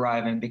COVID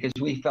arriving, because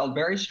we felt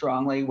very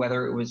strongly,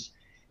 whether it was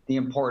the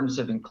importance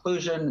of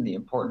inclusion, the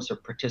importance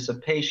of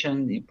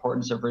participation, the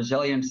importance of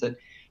resilience, that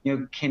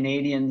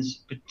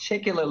Canadians,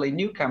 particularly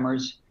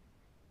newcomers,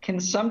 can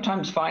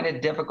sometimes find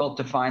it difficult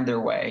to find their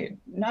way.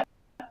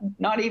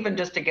 Not even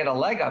just to get a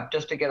leg up,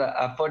 just to get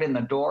a foot in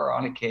the door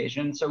on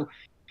occasion. So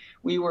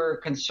we were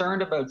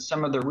concerned about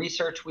some of the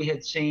research we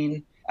had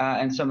seen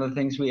and some of the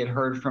things we had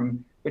heard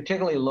from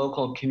particularly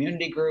local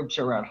community groups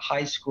around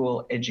high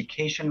school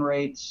education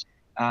rates,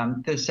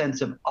 the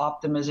sense of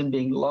optimism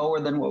being lower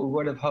than what we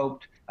would have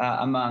hoped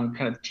among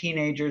kind of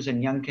teenagers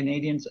and young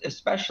Canadians,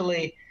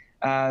 especially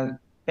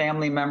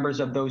family members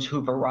of those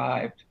who've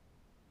arrived.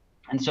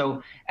 And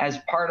so as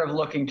part of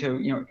looking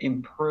to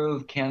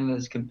improve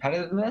Canada's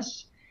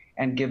competitiveness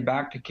and give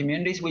back to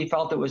communities, we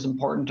felt it was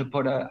important to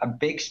put a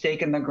big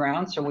stake in the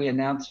ground. So we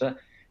announced a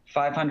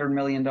 $500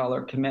 million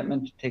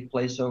commitment to take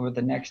place over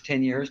the next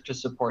 10 years to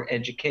support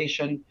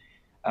education,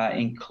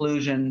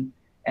 inclusion,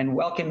 and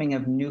welcoming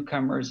of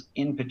newcomers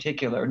in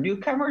particular.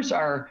 Newcomers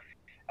are,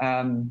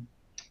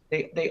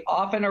 they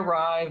often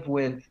arrive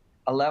with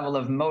a level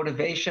of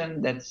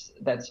motivation that's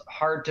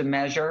hard to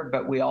measure,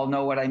 but we all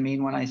know what I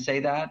mean when I say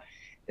that.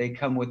 They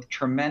come with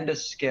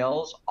tremendous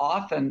skills,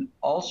 often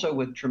also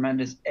with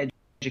tremendous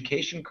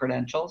education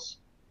credentials.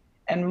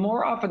 And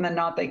more often than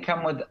not, they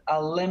come with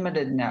a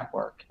limited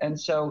network. And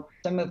so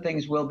some of the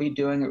things we'll be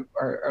doing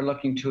are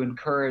looking to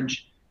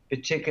encourage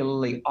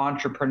particularly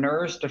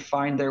entrepreneurs to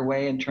find their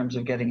way in terms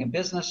of getting a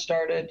business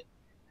started,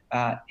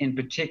 in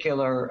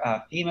particular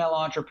female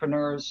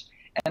entrepreneurs,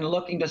 and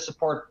looking to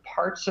support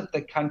parts of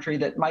the country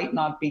that might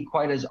not be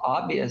quite as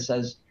obvious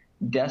as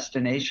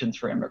destinations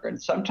for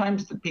immigrants.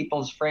 Sometimes the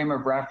people's frame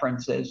of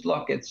reference is,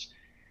 look, it's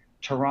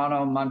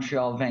Toronto,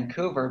 Montreal,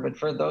 Vancouver, but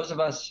for those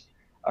of us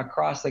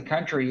across the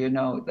country,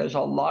 there's a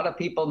lot of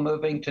people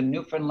moving to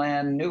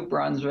Newfoundland, New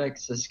Brunswick,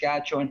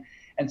 Saskatchewan.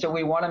 And so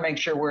we want to make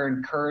sure we're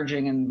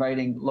encouraging and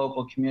inviting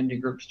local community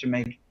groups to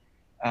make,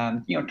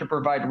 to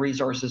provide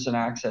resources and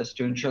access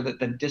to ensure that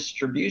the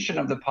distribution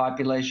of the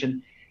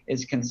population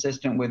is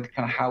consistent with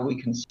kind of how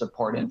we can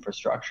support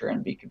infrastructure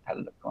and be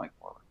competitive going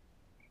forward.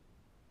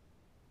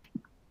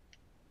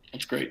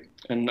 That's great.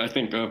 And I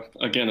think,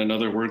 again,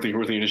 another worthy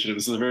initiative.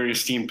 This is a very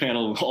esteemed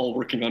panel, all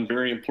working on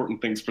very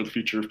important things for the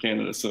future of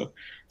Canada. So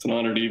it's an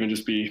honor to even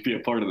just be a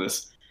part of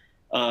this.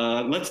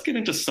 Let's get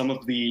into some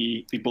of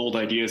the bold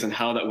ideas and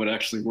how that would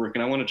actually work.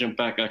 And I want to jump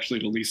back actually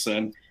to Lisa,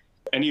 and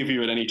any of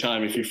you at any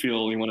time, if you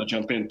feel you want to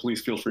jump in,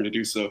 please feel free to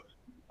do so.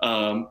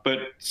 But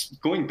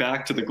going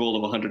back to the goal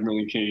of 100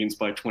 million Canadians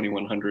by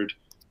 2100,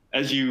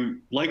 as you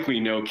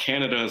likely know,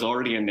 Canada has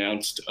already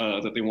announced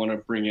that they want to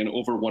bring in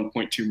over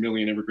 1.2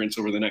 million immigrants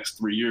over the next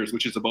 3 years,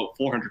 which is about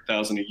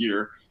 400,000 a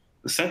year.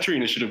 The Century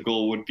Initiative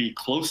goal would be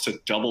close to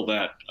double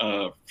that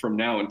from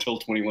now until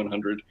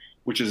 2100,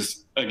 which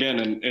is, again,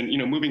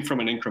 and moving from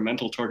an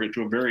incremental target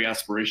to a very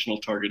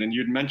aspirational target. And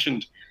you'd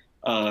mentioned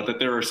that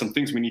there are some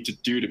things we need to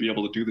do to be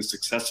able to do this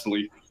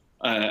successfully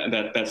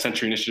that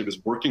Century Initiative is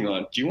working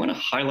on. Do you want to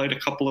highlight a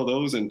couple of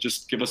those and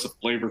just give us a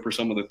flavor for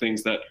some of the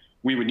things that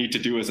we would need to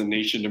do as a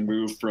nation to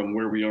move from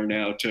where we are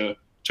now to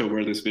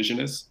where this vision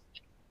is?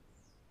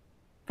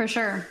 For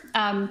sure.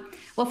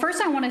 Well,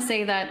 first I want to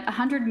say that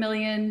 100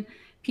 million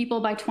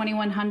people by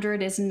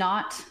 2100 is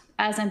not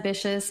as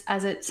ambitious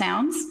as it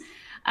sounds.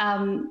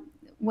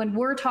 When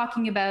we're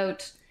talking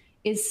about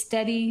is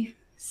steady,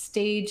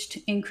 staged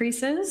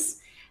increases.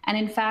 And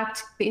in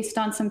fact, based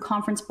on some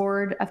Conference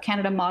Board of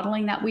Canada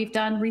modeling that we've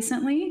done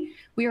recently,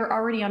 we are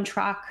already on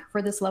track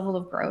for this level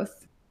of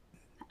growth.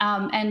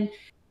 And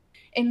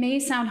it may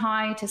sound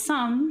high to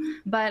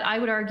some, but I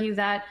would argue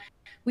that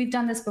we've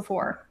done this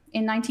before.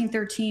 In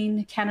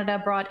 1913,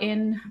 Canada brought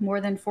in more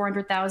than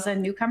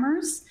 400,000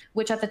 newcomers,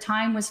 which at the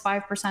time was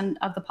 5%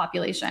 of the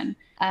population.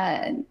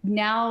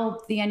 Now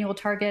the annual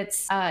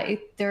targets,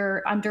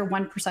 they're under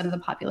 1% of the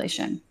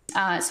population.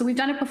 So we've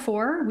done it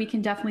before. We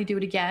can definitely do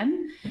it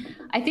again.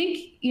 I think,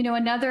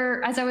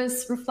 as I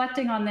was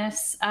reflecting on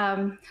this,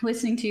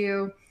 listening to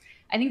you,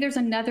 I think there's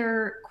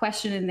another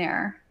question in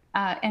there,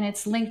 and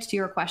it's linked to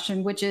your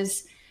question, which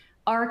is,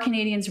 are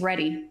Canadians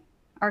ready?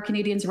 Are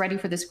Canadians ready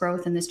for this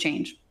growth and this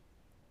change?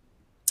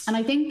 And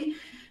I think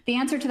the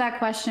answer to that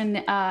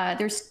question,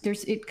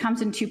 it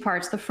comes in two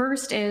parts. The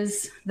first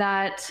is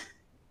that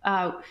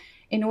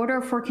in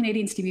order for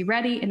Canadians to be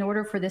ready, in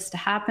order for this to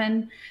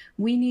happen,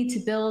 we need to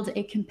build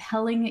a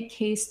compelling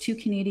case to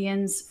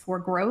Canadians for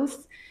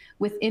growth,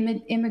 with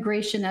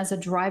immigration as a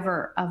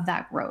driver of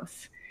that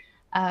growth.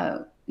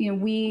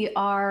 We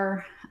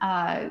are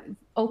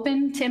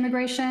open to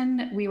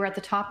immigration. We were at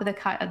the top of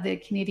the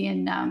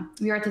Canadian.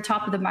 We were at the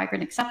top of the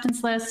migrant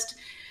acceptance list.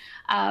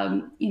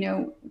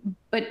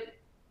 But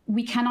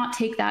we cannot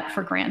take that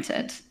for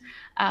granted.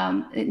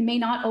 It may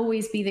not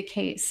always be the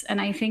case. And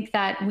I think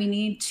that we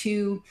need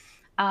to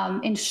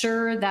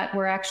ensure that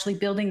we're actually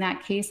building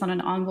that case on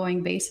an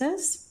ongoing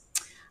basis.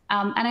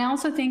 And I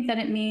also think that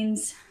it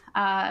means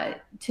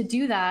to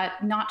do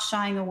that, not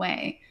shying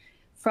away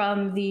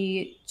from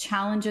the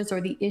challenges or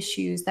the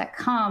issues that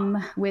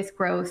come with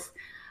growth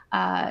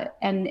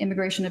and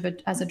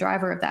immigration as a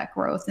driver of that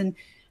growth. And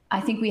I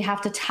think we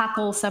have to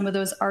tackle some of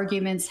those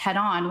arguments head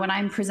on. When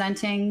I'm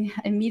presenting,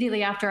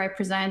 immediately after I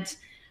present,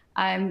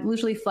 I'm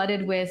usually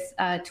flooded with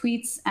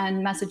tweets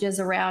and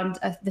messages around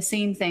the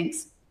same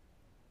things: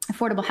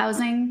 affordable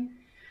housing,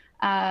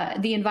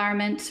 the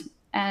environment,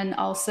 and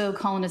also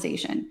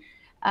colonization,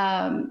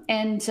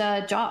 and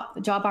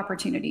job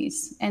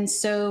opportunities. And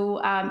so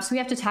we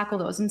have to tackle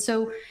those. And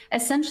so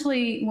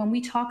essentially, when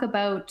we talk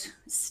about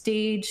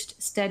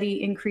staged,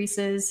 steady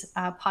increases,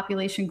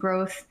 population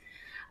growth,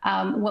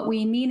 what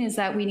we mean is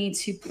that we need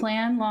to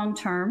plan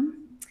long-term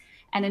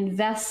and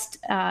invest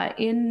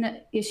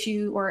in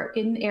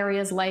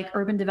areas like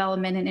urban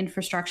development and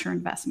infrastructure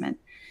investment.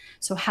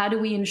 So how do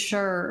we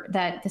ensure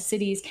that the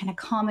cities can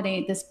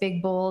accommodate this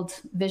big, bold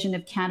vision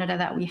of Canada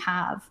that we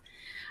have?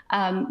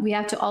 We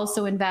have to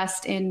also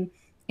invest in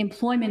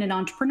employment and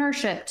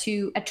entrepreneurship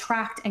to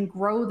attract and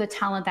grow the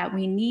talent that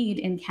we need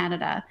in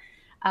Canada.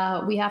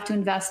 We have to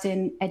invest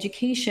in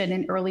education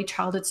and early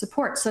childhood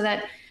support so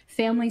that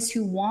families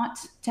who want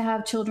to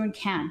have children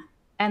can,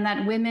 and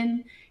that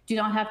women do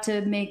not have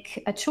to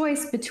make a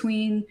choice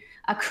between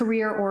a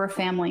career or a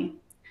family.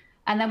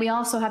 And then we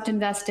also have to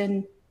invest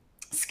in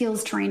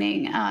skills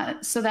training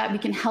so that we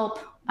can help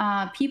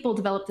people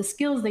develop the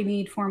skills they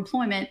need for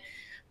employment,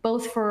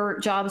 both for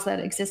jobs that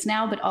exist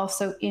now, but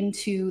also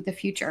into the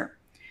future.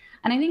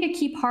 And I think a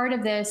key part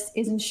of this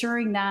is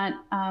ensuring that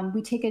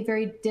we take a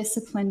very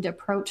disciplined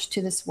approach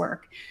to this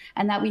work,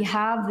 and that we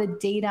have the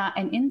data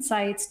and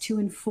insights to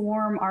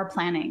inform our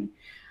planning.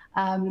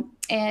 And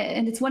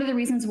it's one of the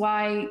reasons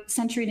why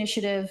Century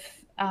Initiative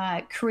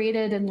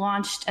created and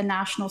launched a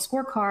national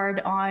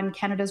scorecard on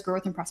Canada's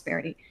growth and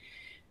prosperity.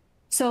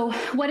 So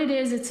what it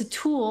is, it's a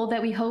tool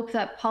that we hope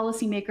that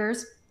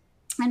policymakers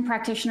and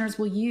practitioners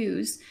will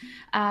use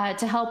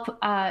to help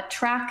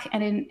track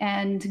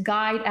and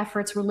guide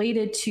efforts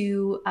related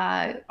to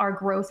our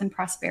growth and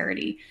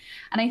prosperity.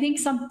 And I think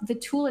the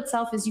tool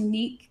itself is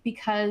unique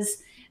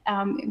because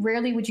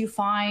rarely would you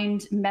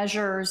find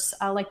measures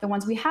like the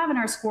ones we have in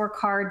our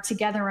scorecard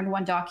together in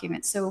one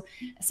document. So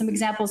some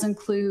examples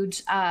include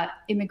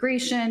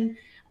immigration,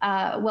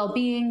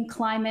 well-being,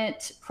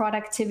 climate,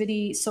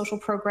 productivity, social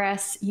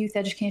progress, youth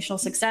educational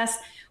success.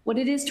 What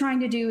it is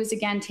trying to do is,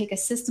 again, take a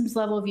systems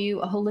level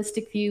view, a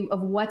holistic view of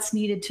what's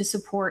needed to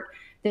support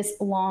this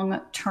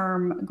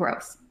long-term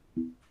growth.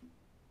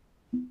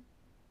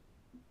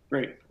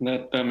 Great,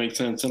 that makes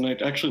sense. And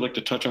I'd actually like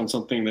to touch on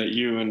something that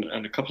you and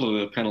a couple of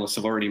the panelists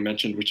have already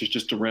mentioned, which is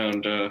just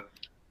around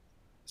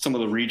some of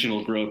the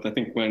regional growth. I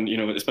think when,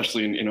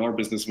 especially in our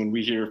business, when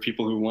we hear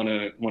people who want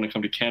to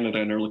come to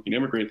Canada and are looking to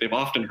immigrate, they've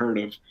often heard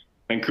of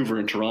Vancouver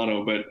and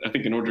Toronto. But I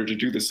think in order to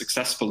do this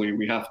successfully,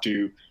 we have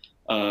to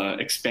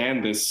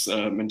expand this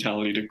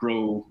mentality to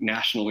grow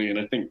nationally. And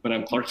I think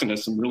Madame Clarkson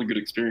has some really good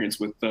experience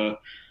with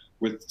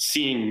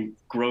seeing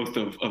growth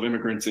of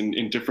immigrants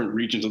in different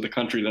regions of the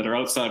country that are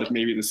outside of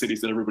maybe the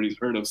cities that everybody's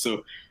heard of.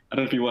 So I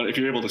don't know if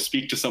you're able to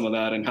speak to some of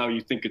that and how you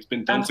think it's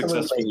been done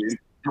successfully,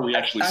 how we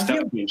actually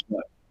step into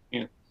that.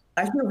 Yeah.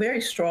 I feel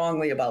very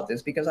strongly about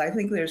this because I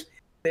think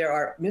there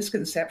are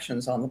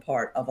misconceptions on the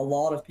part of a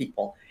lot of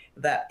people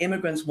that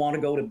immigrants want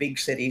to go to big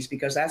cities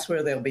because that's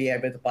where they'll be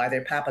able to buy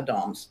their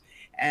papadoms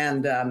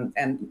and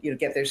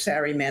get their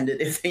sari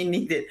mended if they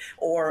need it,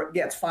 or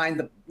find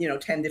the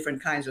 10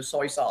 different kinds of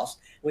soy sauce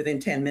within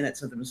 10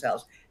 minutes of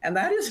themselves. And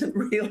that isn't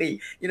really,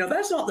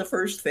 that's not the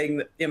first thing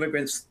that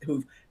immigrants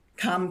who've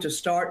come to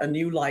start a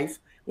new life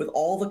with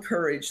all the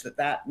courage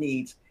that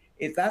needs.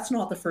 If that's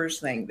not the first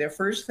thing, their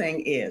first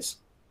thing is,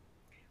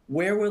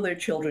 where will their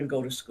children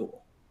go to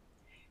school?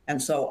 And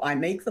so I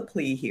make the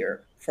plea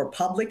here for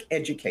public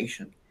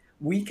education.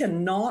 We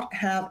cannot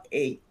have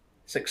a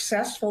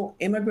successful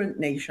immigrant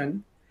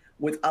nation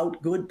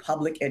without good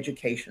public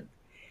education.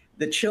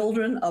 The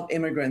children of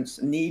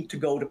immigrants need to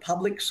go to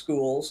public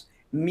schools,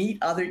 meet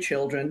other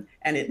children,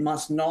 and it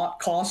must not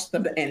cost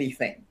them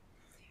anything.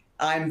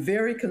 I'm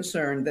very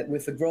concerned that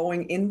with the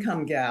growing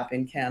income gap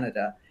in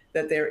Canada,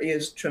 that there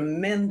is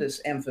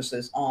tremendous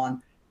emphasis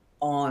on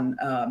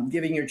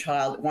giving your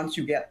child, once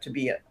you get to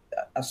be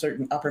a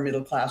certain upper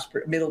middle class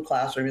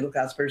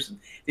person,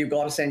 you've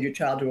got to send your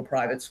child to a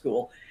private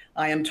school.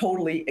 I am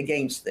totally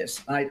against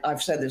this.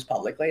 I've said this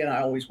publicly, and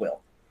I always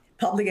will.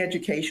 Public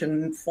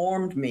education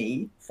formed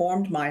me,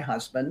 formed my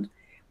husband.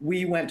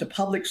 We went to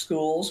public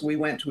schools. We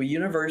went to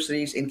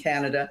universities in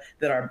Canada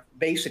that are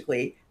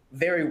basically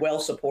very well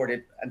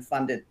supported and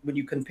funded when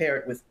you compare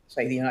it with,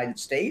 say, the United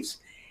States.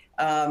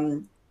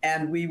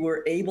 And we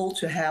were able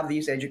to have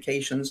these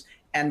educations,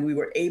 and we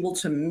were able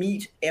to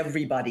meet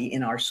everybody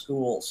in our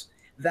schools.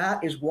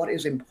 That is what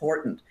is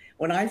important.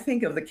 When I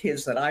think of the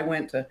kids that I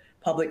went to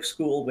public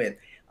school with,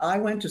 I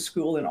went to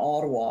school in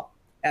Ottawa,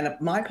 and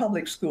at my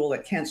public school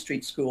at Kent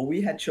Street School,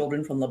 we had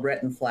children from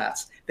LeBreton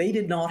Flats. They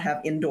did not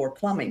have indoor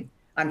plumbing.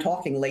 I'm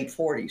talking late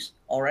 40s,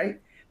 all right?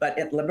 But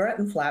at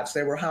LeBreton Flats,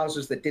 there were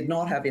houses that did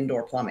not have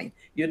indoor plumbing.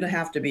 You didn't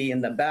have to be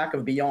in the back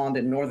of beyond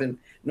in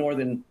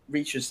northern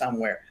reaches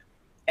somewhere.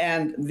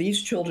 And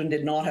these children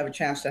did not have a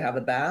chance to have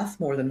a bath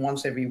more than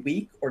once every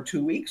week or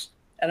 2 weeks.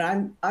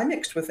 And I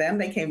mixed with them.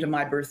 They came to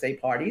my birthday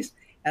parties,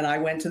 and I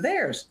went to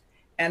theirs.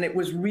 And it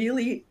was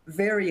really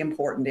very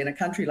important in a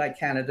country like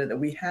Canada that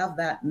we have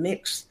that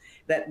mix,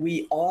 that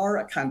we are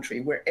a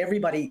country where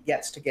everybody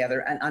gets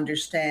together and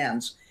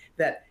understands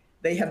that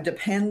they have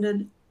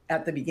depended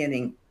at the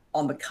beginning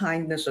on the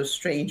kindness of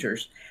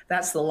strangers.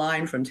 That's the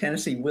line from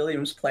Tennessee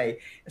Williams' play,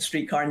 A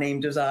Streetcar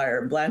Named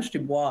Desire. Blanche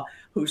Dubois,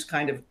 who's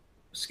kind of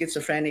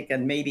schizophrenic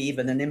and maybe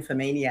even a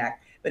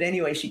nymphomaniac. But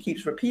anyway, she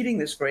keeps repeating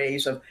this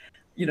phrase of,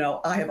 you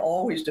know, I have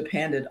always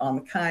depended on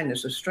the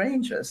kindness of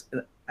strangers.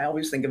 I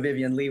always think of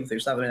Vivian Lee with her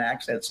Southern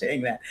accent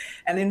saying that.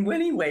 And in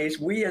many ways,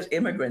 we as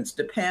immigrants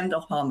depend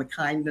upon the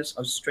kindness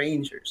of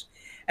strangers.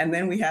 And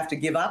then we have to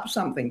give up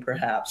something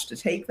perhaps to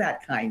take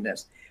that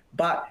kindness.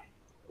 But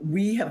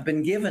we have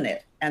been given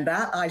it. And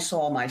that I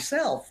saw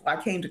myself.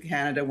 I came to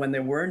Canada when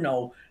there were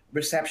no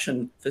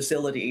reception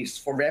facilities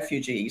for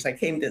refugees. I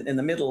came in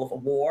the middle of a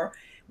war.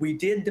 We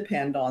did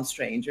depend on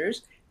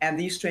strangers, and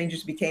these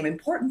strangers became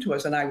important to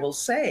us. And I will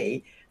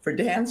say, for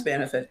Dan's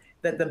benefit,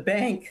 that the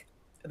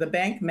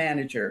bank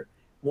manager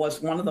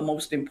was one of the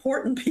most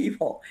important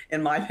people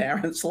in my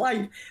parents'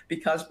 life,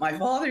 because my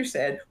father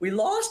said, we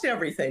lost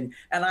everything.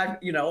 And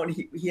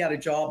he had a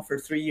job for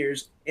 3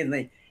 years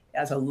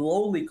as a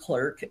lowly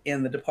clerk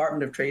in the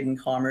Department of Trade and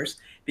Commerce,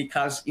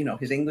 because,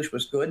 his English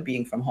was good,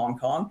 being from Hong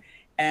Kong.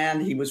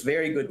 And he was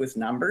very good with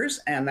numbers,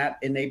 and that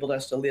enabled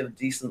us to live a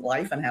decent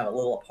life and have a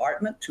little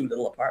apartment, 2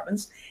 little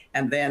apartments.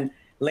 And then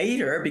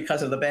later,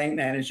 because of the bank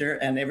manager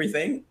and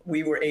everything,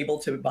 we were able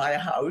to buy a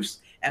house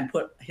and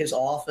put his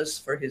office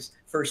for his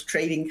first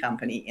trading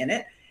company in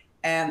it.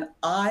 And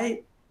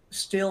I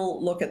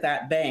still look at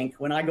that bank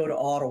when I go to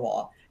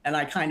Ottawa, and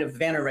I kind of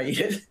venerate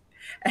it.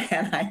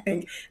 And I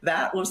think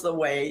that was the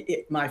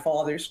way my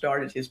father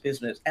started his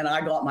business. And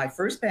I got my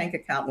first bank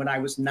account when I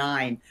was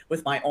 9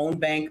 with my own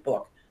bank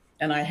book.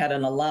 And I had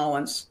an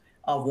allowance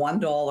of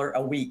 $1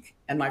 a week.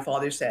 And my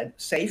father said,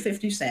 save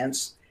 50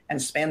 cents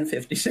and spend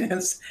 50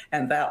 cents.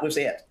 And that was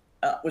it.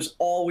 It was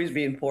always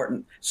very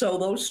important. So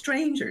those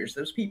strangers,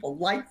 those people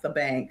like the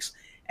banks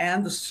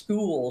and the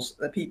schools,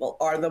 the people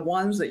are the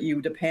ones that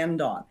you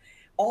depend on.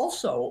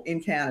 Also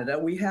in Canada,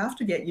 we have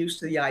to get used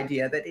to the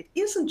idea that it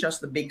isn't just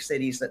the big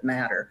cities that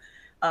matter.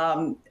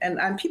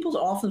 And people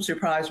are often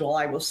surprised, well,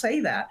 I will say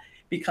that,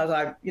 because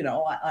I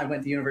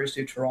went to the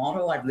University of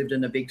Toronto, I've lived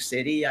in a big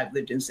city, I've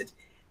lived in cities.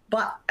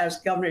 But as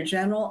Governor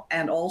General,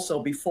 and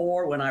also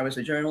before when I was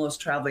a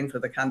journalist traveling for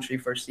the country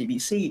for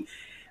CBC,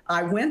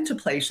 I went to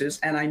places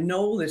and I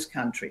know this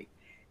country.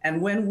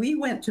 And when we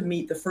went to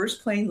meet the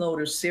first plane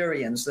load of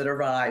Syrians that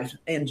arrived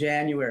in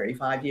January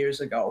 5 years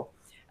ago,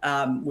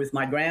 with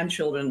my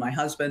grandchildren, my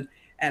husband,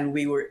 and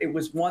it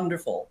was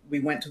wonderful.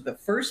 We went to the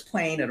first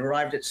plane, it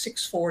arrived at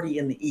 6:40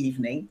 in the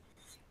evening.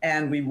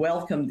 And we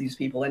welcomed these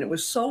people. And it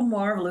was so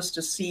marvelous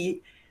to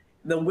see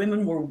the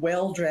women were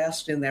well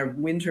dressed in their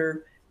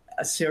winter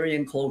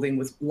Syrian clothing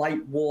with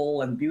light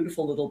wool and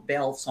beautiful little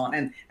belts on.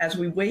 And as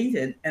we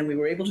waited and we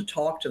were able to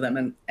talk to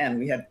them, and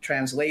we had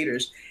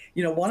translators,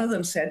 one of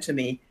them said to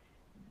me,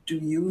 do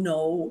you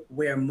know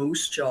where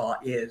Moose Jaw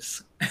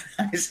is?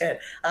 I said,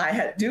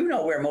 I do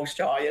know where Moose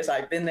Jaw is.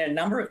 I've been there a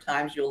number of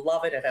times. You'll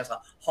love it. It has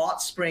a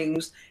hot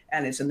springs,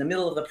 and it's in the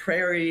middle of the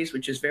prairies,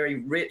 which is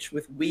very rich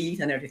with wheat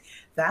and everything.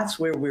 That's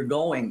where we're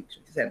going, she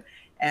said.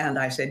 And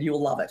I said,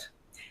 you'll love it.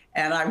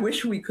 And I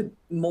wish we could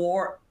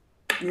more,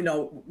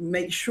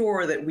 make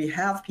sure that we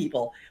have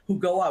people who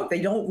go out.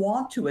 They don't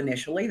want to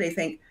initially. They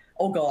think,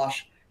 oh,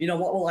 gosh,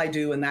 what will I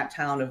do in that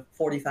town of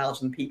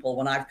 40,000 people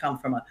when I've come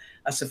from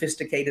a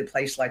sophisticated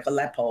place like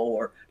Aleppo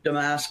or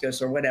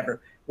Damascus or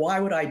whatever? Why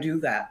would I do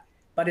that?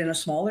 But in a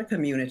smaller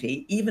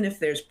community, even if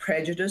there's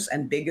prejudice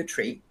and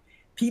bigotry,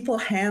 people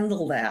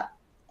handle that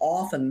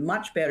often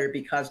much better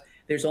because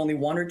there's only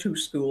one or two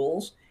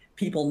schools.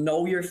 People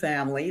know your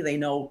family. They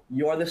know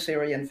you're the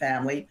Syrian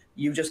family.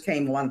 You just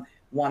came one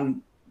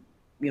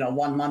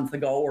month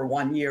ago or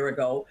 1 year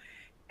ago.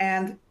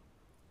 And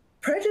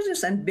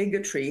prejudice and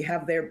bigotry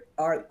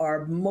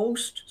are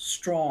most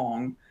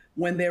strong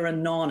when they're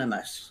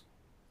anonymous,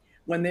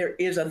 when there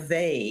is a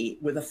they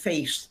with a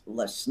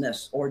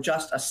facelessness, or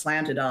just a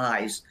slanted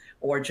eyes,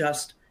 or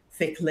just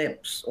thick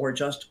lips, or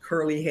just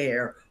curly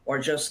hair, or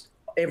just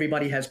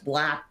everybody has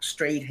black,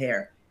 straight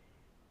hair.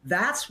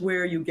 That's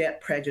where you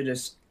get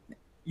prejudice.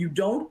 You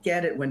don't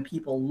get it when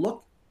people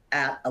look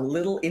at a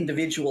little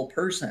individual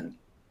person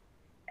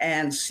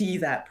and see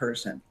that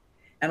person.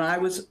 And I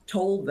was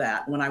told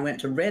that when I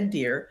went to Red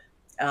Deer.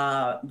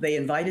 They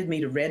invited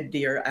me to Red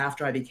Deer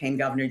after I became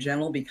Governor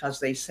General because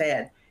they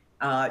said,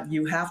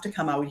 you have to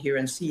come out here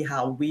and see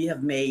how we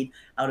have made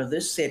out of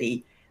this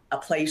city a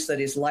place that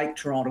is like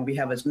Toronto. We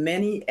have as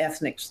many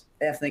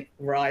ethnic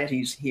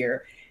varieties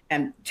here.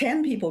 And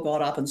 10 people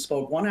got up and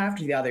spoke one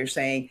after the other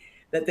saying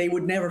that they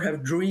would never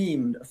have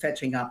dreamed of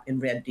fetching up in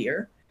Red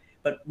Deer.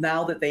 But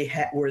now that they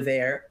were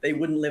there, they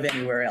wouldn't live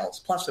anywhere else.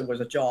 Plus, there was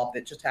a job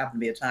that just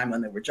happened to be a time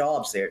when there were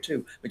jobs there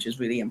too, which is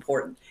really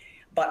important.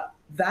 But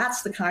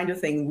that's the kind of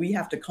thing we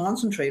have to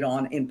concentrate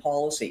on in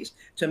policies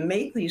to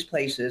make these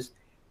places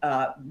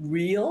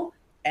real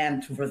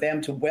and for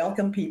them to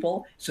welcome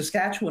people.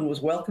 Saskatchewan was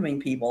welcoming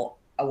people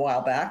a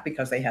while back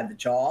because they had the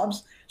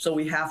jobs. So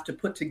we have to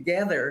put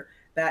together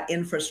that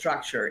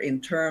infrastructure in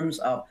terms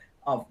of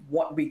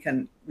what we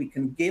can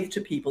give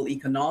to people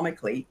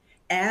economically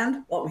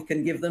and what we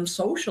can give them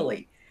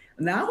socially.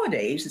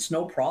 Nowadays, it's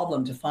no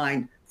problem to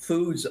find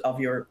foods of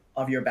your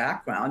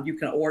background. You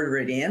can order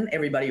it in.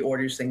 Everybody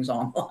orders things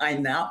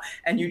online now,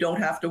 and you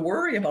don't have to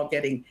worry about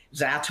getting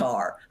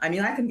za'atar. I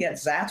mean, I can get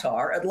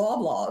za'atar at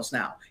Loblaws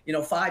now.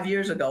 5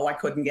 years ago, I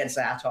couldn't get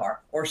za'atar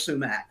or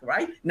sumac,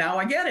 right? Now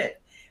I get it.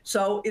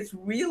 So it's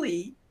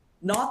really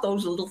not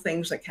those little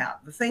things that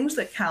count. The things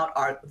that count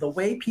are the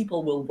way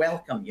people will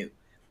welcome you,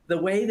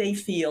 the way they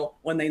feel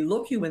when they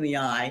look you in the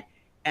eye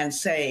and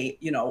say,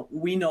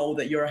 we know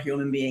that you're a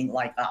human being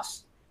like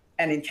us.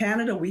 And in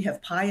Canada, we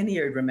have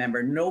pioneered,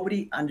 remember,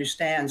 nobody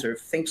understands or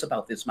thinks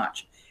about this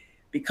much.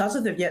 Because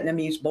of the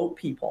Vietnamese boat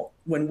people,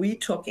 when we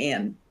took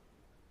in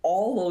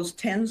all those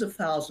tens of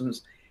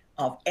thousands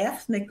of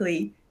of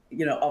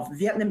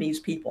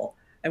Vietnamese people,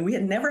 and we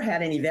had never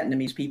had any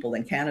Vietnamese people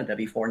in Canada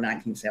before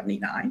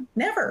 1979,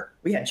 never.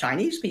 We had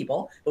Chinese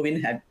people, but we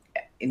didn't have,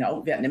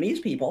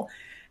 Vietnamese people.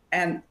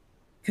 And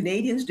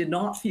Canadians did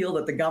not feel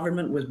that the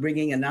government was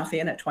bringing enough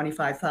in at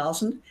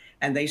 25,000,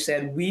 and they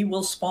said, we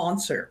will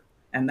sponsor.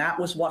 And that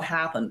was what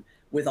happened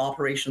with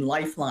Operation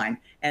Lifeline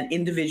and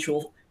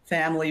individual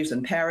families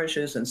and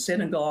parishes and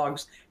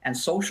synagogues and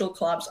social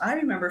clubs. I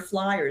remember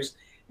flyers,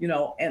 in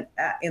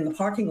the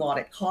parking lot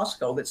at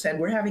Costco that said,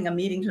 we're having a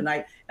meeting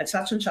tonight at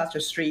such and such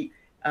a street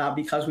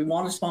because we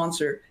want to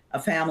sponsor a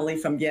family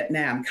from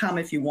Vietnam. Come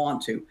if you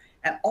want to.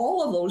 And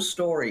all of those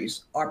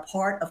stories are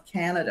part of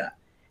Canada.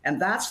 And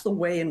that's the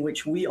way in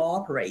which we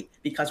operate,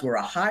 because we're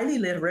a highly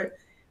literate,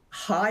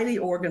 highly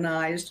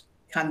organized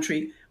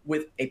country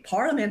with a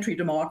parliamentary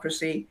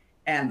democracy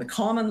and the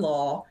common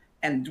law,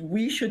 and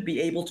we should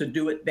be able to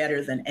do it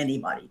better than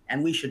anybody.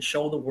 And we should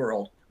show the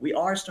world. We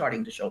are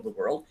starting to show the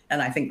world, and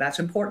I think that's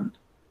important.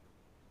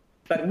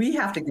 But we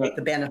have to get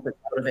the benefit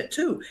out of it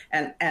too.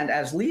 And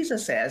as Lisa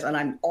says, and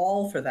I'm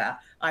all for that,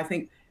 I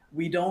think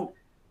we don't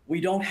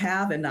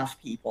have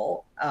enough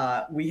people.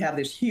 We have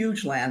this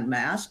huge land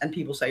mass, and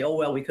people say, oh,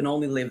 well, we can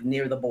only live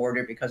near the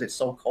border because it's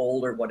so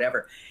cold or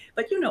whatever.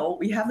 But,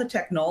 we have the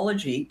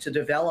technology to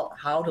develop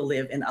how to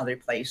live in other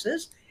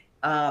places,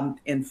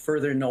 in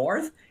further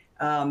north.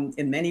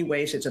 In many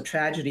ways, it's a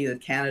tragedy that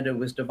Canada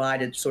was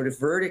divided sort of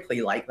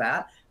vertically like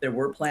that. There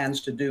were plans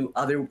to do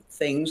other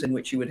things in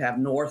which you would have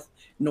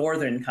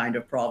northern kind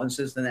of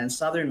provinces and then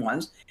southern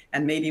ones,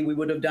 and maybe we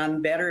would have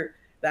done better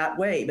that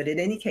way. But in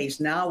any case,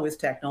 now with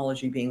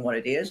technology being what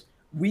it is,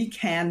 we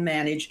can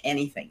manage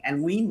anything,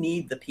 and we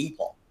need the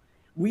people.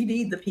 We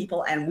need the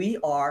people, and we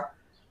are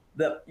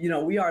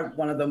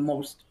one of the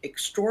most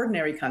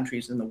extraordinary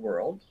countries in the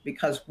world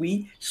because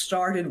we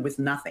started with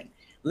nothing.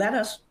 Let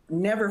us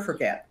never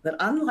forget that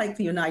unlike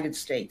the United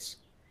States,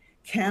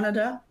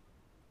 Canada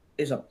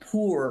is a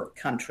poor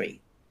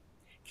country.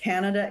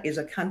 Canada is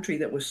a country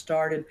that was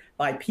started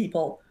by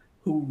people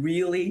who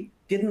really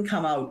didn't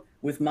come out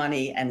with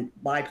money and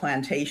buy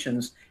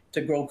plantations to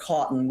grow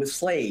cotton with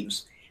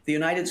slaves. The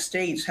United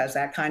States has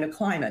that kind of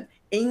climate.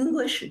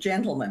 English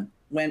gentlemen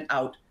went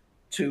out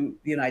to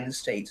the United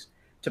States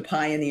to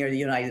pioneer the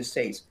United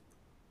States.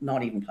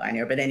 Not even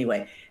pioneer, but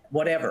anyway,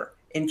 whatever.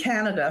 In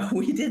Canada,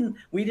 we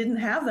didn't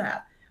have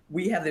that.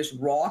 We have this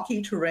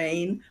rocky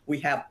terrain. We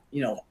have,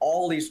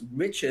 all these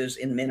riches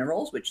in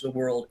minerals, which the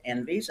world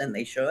envies, and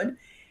they should.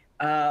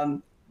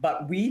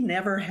 But we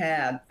never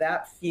had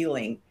that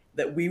feeling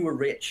that we were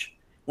rich.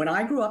 When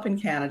I grew up in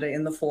Canada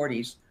in the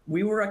 40s,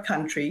 we were a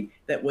country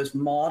that was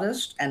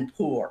modest and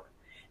poor.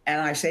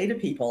 And I say to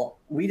people,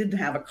 we didn't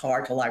have a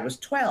car till I was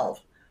 12.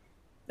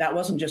 that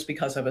wasn't just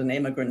because of an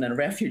immigrant and a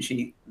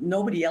refugee.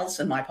 Nobody else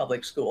in my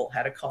public school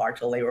had a car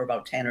till they were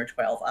about 10 or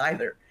 12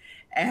 either.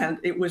 And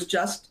it was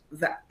just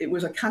that it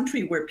was a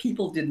country where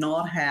people did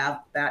not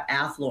have that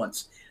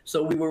affluence.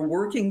 So we were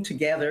working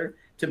together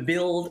to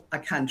build a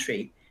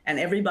country. And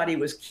everybody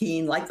was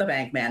keen, like the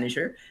bank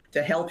manager,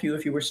 to help you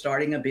if you were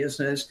starting a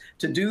business,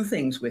 to do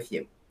things with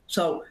you.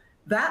 So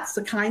that's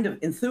the kind of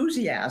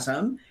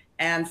enthusiasm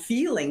and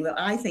feeling that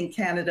I think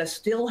Canada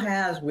still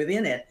has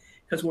within it,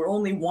 because we're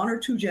only 1 or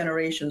 2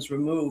 generations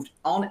removed,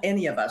 on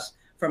any of us,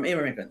 from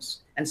immigrants.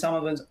 And some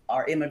of us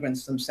are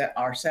immigrants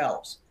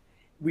ourselves.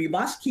 We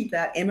must keep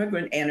that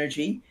immigrant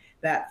energy,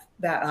 that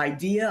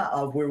idea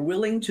of we're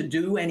willing to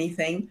do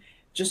anything.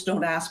 Just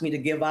don't ask me to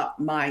give up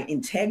my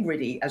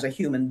integrity as a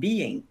human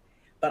being,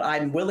 but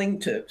I'm willing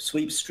to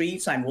sweep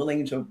streets. I'm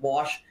willing to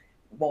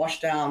wash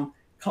down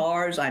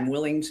cars. I'm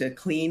willing to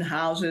clean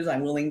houses.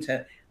 I'm willing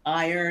to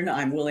iron.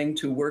 I'm willing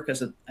to work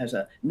as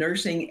a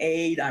nursing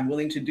aide. I'm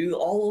willing to do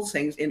all those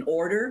things in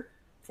order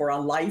for a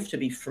life to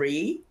be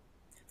free,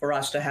 for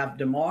us to have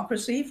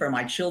democracy, for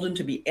my children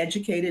to be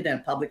educated in a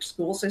public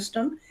school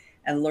system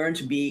and learn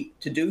to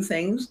do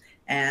things,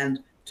 and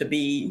to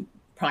be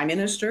prime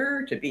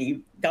minister, to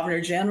be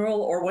governor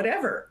general, or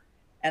whatever.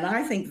 And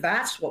I think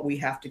that's what we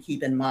have to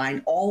keep in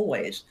mind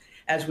always,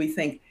 as we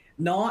think,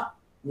 not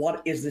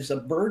what is this a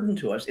burden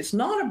to us? It's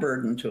not a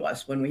burden to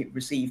us when we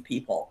receive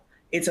people.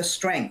 It's a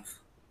strength.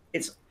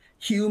 It's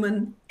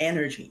human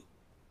energy.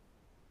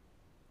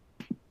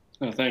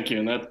 Oh, thank you.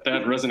 And that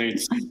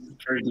resonates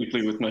very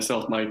deeply with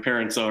myself. My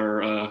parents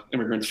are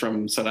immigrants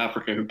from South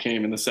Africa who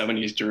came in the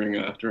 70s during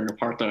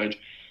apartheid.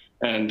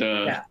 And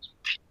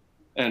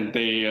and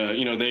they,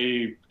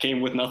 they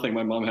came with nothing.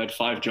 My mom had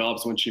 5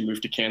 jobs when she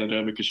moved to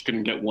Canada because she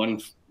couldn't get one,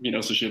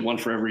 so she had one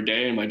for every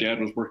day. And my dad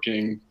was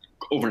working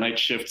overnight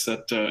shifts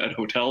at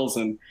hotels.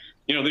 And,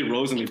 they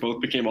rose and they both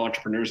became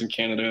entrepreneurs in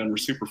Canada and were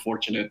super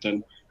fortunate.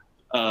 And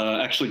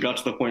actually got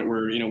to the point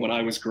where, when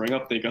I was growing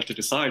up, they got to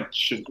decide,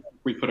 should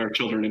we put our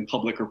children in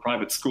public or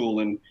private school?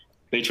 And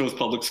they chose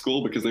public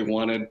school because they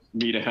wanted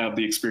me to have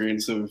the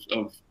experience of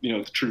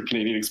the true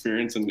Canadian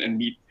experience and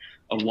meet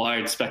a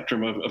wide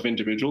spectrum of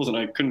individuals. And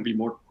I couldn't be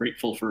more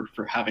grateful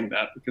for having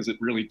that, because it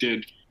really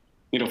did,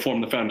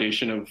 form the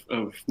foundation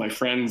of my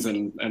friends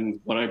and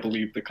what I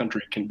believe the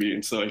country can be.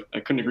 And so I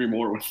couldn't agree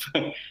more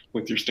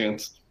with your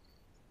stance.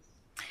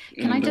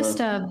 Can I just,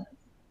 yeah.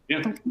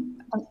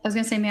 I was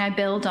going to say, may I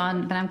build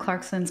on Madame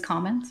Clarkson's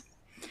comments?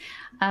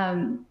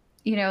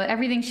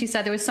 Everything she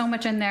said, there was so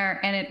much in there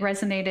and it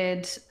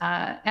resonated.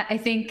 I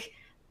think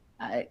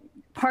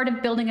part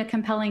of building a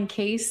compelling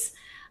case,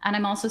 and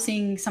I'm also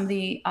seeing some of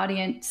the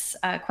audience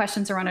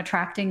questions around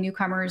attracting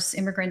newcomers,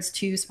 immigrants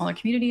to smaller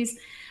communities,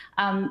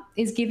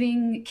 is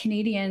giving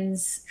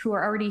Canadians who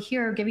are already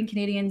here, giving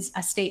Canadians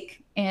a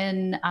stake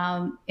in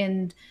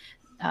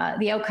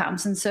the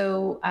outcomes. And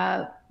so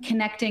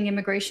connecting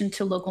immigration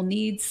to local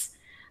needs,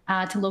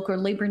 to local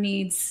labor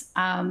needs,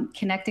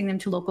 connecting them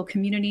to local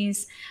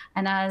communities.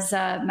 And as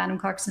Madam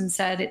Clarkson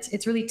said,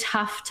 it's really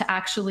tough to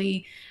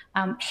actually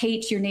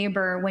hate your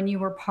neighbor when you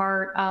were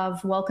part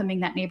of welcoming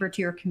that neighbor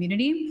to your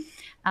community.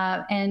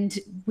 And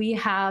we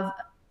have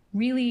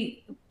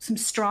really some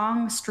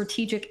strong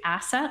strategic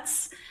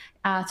assets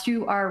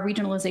through our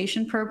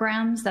regionalization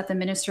programs that the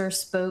minister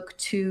spoke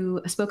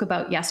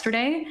about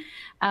yesterday.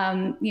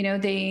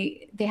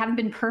 They haven't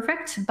been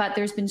perfect, but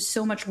there's been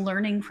so much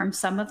learning from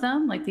some of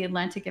them, like the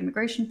Atlantic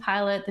immigration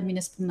pilot, the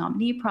municipal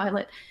nominee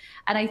pilot.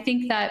 And I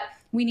think that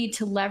we need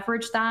to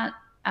leverage that,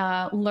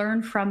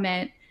 learn from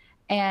it,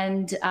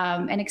 and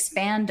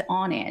expand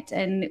on it.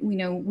 And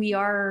we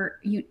are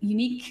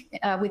unique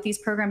with these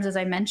programs, as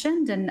I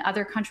mentioned, and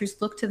other countries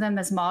look to them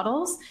as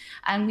models.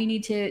 And we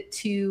need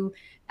to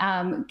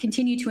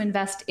continue to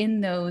invest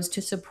in those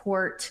to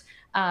support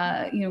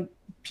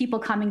people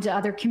coming to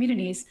other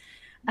communities.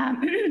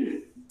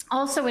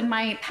 Also, in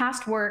my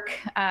past work,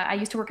 I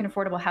used to work in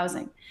affordable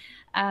housing.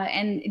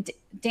 And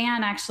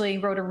Dan actually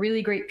wrote a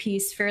really great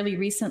piece fairly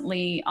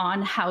recently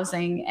on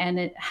housing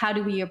and how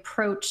do we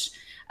approach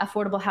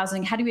affordable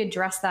housing? How do we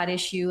address that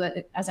issue?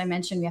 As I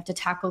mentioned, we have to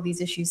tackle these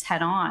issues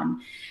head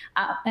on.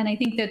 And I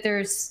think that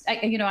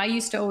I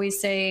used to always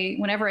say,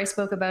 whenever I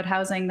spoke about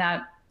housing,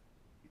 that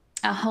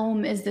a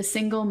home is the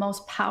single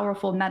most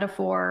powerful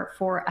metaphor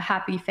for a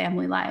happy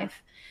family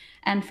life.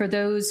 And for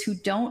those who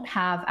don't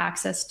have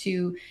access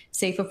to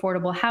safe,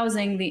 affordable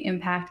housing, the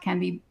impact can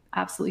be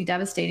absolutely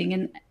devastating.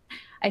 And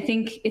I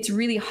think it's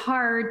really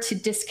hard to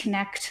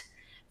disconnect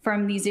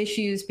from these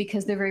issues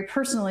because they're very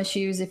personal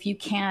issues if you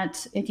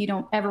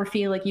don't ever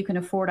feel like you can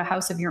afford a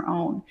house of your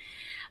own.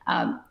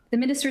 The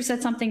minister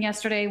said something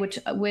yesterday, which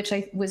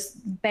I was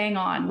bang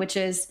on, which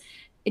is,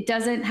 it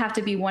doesn't have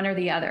to be one or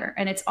the other.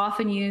 And it's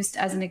often used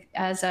as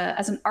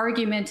an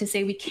argument to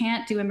say we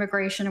can't do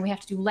immigration or we have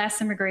to do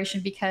less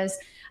immigration because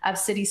of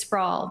city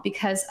sprawl,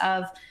 because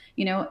of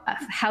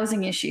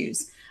housing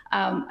issues.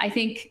 I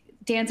think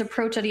Dan's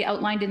approach that he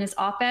outlined in his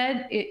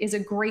op-ed is a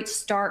great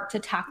start to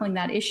tackling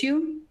that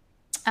issue.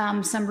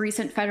 Some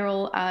recent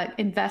federal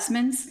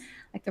investments,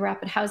 like the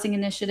Rapid Housing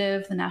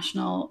Initiative, the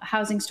National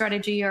Housing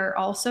Strategy are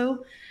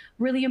also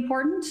really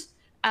important.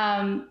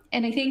 And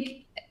I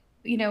think,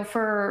 you know,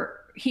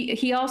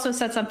 he also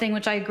said something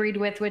which I agreed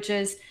with, which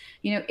is,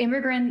 you know,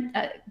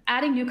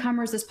 adding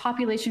newcomers as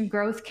population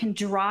growth can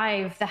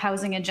drive the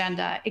housing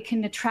agenda. It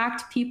can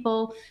attract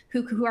people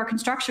who are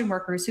construction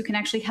workers, who can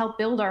actually help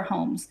build our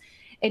homes.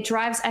 It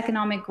drives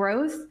economic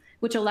growth,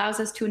 which allows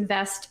us to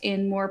invest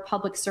in more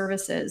public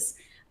services.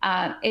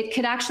 It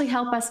could actually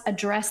help us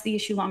address the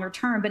issue longer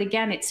term. But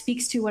again, it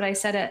speaks to what I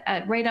said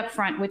right up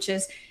front, which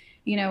is,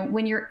 you know,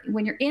 when you're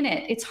in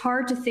it, it's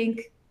hard to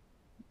think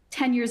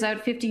 10 years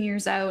out, 15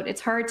 years out.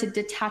 It's hard to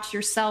detach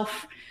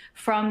yourself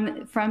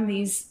from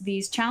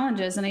these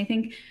challenges. And I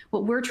think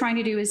what we're trying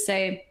to do is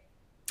say,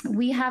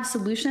 we have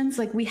solutions.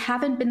 Like, we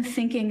haven't been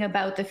thinking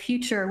about the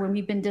future when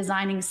we've been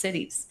designing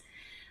cities.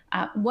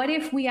 What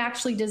if we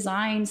actually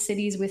design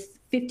cities with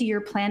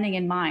 50-year planning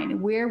in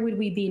mind? Where would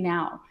we be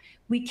now?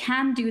 We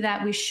can do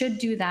that, we should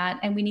do that,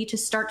 and we need to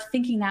start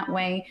thinking that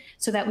way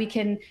so that we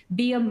can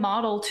be a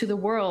model to the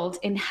world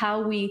in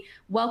how we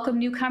welcome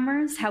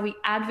newcomers, how we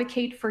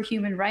advocate for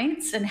human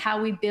rights, and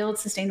how we build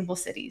sustainable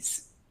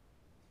cities.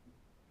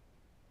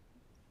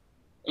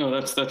 Oh,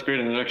 that's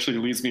great, and it actually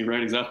leads me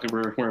right exactly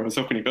where I was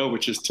hoping to go,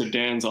 which is to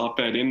Dan's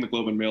op-ed in the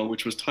Globe and Mail,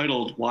 which was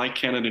titled "Why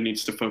Canada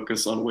Needs to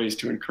Focus on Ways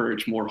to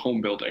Encourage More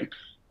Home Building,"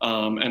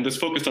 and this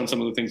focused on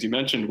some of the things you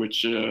mentioned,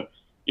 which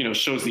you know,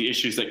 shows the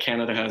issues that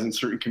Canada has in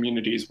certain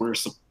communities where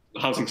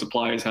housing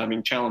supply is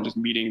having challenges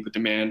meeting the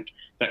demand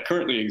that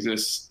currently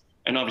exists,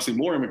 and obviously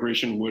more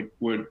immigration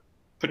would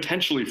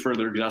potentially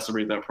further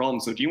exacerbate that problem.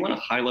 So, do you want to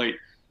highlight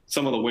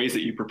some of the ways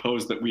that you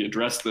propose that we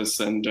address this,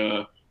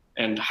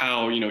 and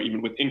how, you know,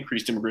 even with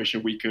increased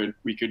immigration, we could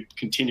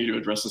continue to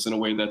address this in a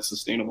way that's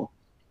sustainable?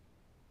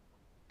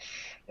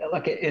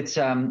 Look, it's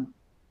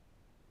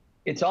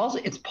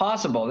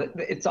possible.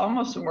 It's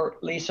almost where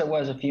Lisa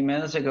was a few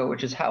minutes ago,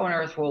 which is, how on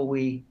earth will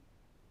we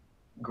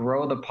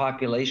grow the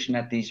population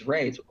at these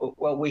rates?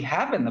 Well, we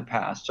have in the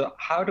past. So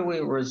how do we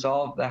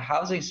resolve the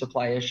housing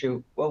supply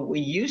issue? Well, we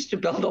used to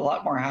build a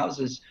lot more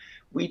houses.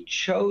 We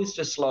chose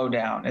to slow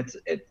down.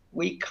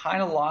 We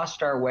kind of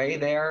lost our way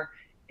there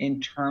in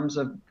terms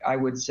of, I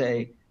would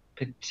say,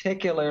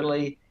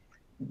 particularly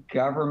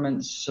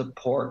government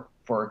support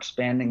for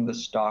expanding the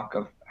stock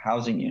of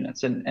housing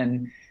units.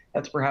 And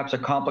that's perhaps a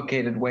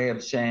complicated way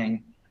of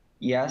saying,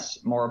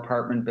 yes, more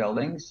apartment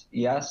buildings,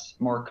 yes,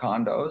 more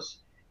condos,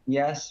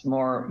 yes,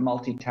 more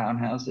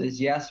multi-townhouses,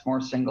 yes,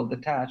 more single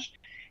detached.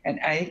 And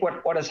I think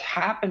what has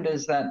happened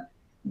is that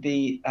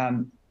the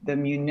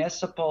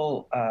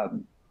municipal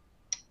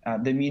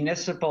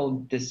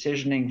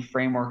decisioning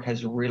framework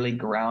has really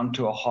ground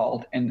to a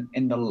halt in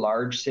the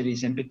large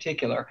cities in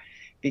particular,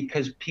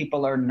 because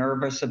people are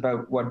nervous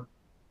about what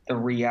the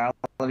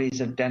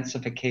realities of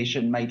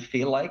densification might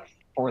feel like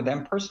for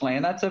them personally.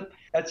 And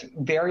that's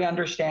very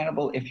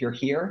understandable if you're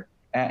here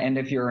and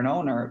if you're an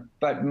owner.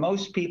 But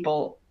most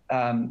people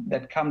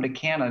that come to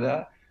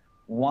Canada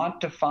want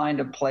to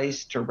find a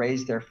place to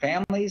raise their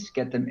families,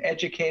 get them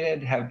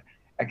educated, have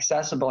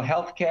accessible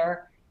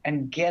healthcare,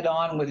 and get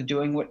on with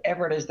doing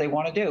whatever it is they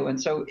want to do.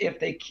 And so if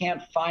they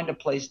can't find a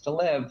place to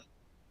live,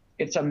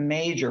 it's a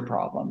major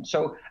problem.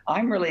 So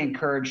I'm really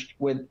encouraged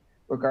with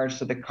regards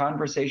to the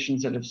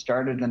conversations that have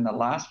started in the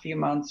last few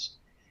months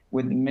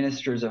with the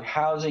ministers of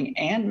housing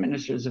and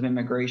ministers of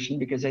immigration,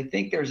 because I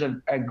think there's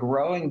a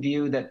growing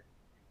view that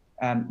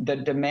the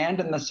demand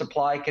and the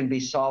supply can be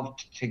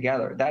solved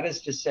together. That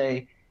is to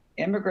say,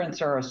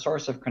 immigrants are a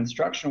source of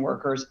construction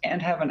workers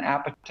and have an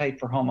appetite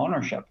for home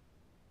ownership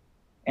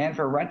and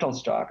for rental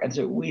stock. And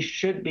so we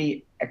should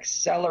be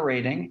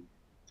accelerating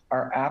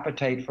our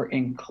appetite for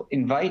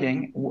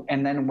inviting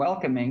and then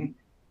welcoming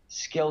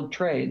skilled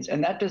trades.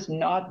 And that does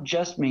not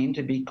just mean,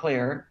 to be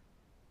clear,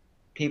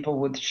 people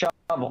with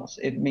shovels.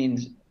 It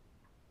means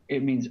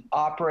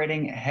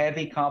operating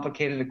heavy,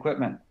 complicated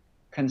equipment,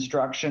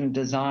 construction,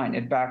 design.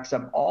 It backs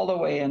up all the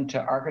way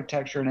into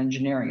architecture and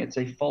engineering. It's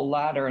a full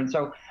ladder. And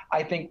so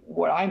I think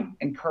what I'm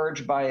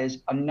encouraged by is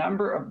a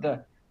number of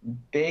the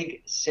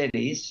big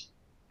cities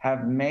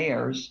have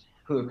mayors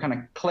who have kind of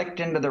clicked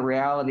into the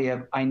reality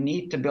of, I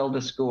need to build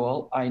a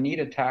school, I need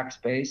a tax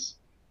base.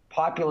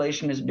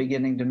 Population is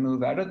beginning to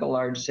move out of the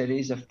large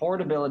cities.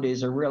 Affordability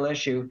is a real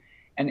issue,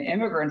 and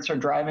immigrants are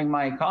driving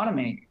my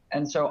economy.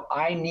 And so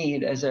I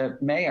need, as a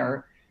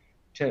mayor,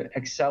 to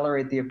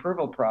accelerate the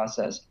approval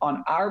process.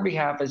 On our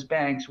behalf as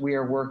banks, we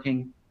are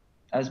working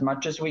as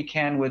much as we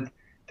can with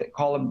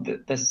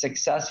the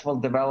successful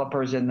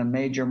developers in the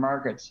major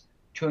markets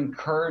to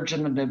encourage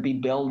them to be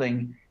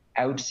building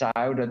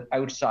outside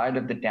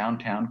of the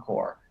downtown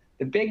core.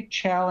 The big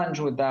challenge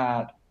with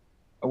that,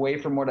 away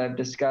from what I've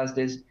discussed,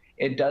 is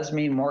it does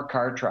mean more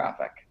car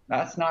traffic.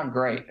 That's not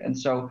great. And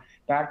so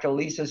back to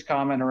Lisa's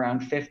comment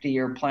around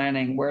 50-year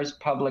planning, where's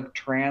public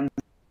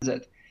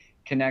transit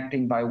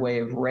connecting by way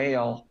of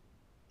rail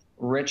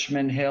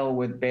Richmond Hill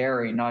with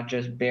Barrie, not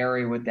just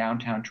Barrie with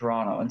downtown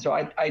Toronto? And so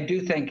I do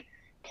think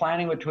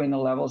planning between the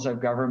levels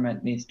of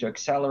government needs to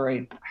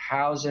accelerate.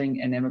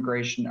 Housing and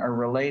immigration are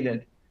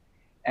related.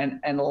 And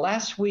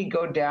unless we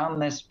go down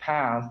this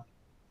path,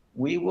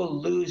 we will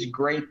lose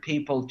great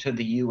people to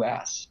the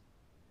US.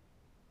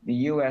 The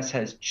US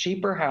has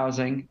cheaper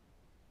housing,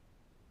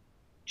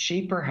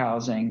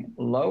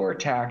 lower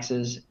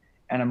taxes,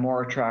 and a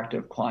more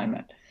attractive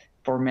climate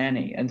for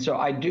many. And so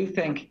I do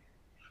think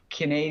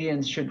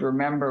Canadians should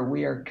remember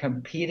we are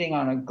competing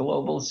on a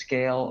global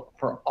scale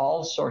for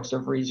all sorts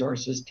of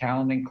resources,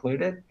 talent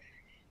included.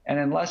 And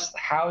unless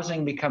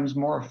housing becomes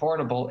more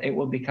affordable, it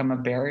will become a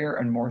barrier,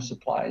 and more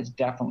supply is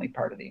definitely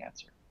part of the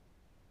answer.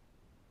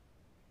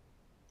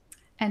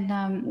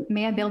 And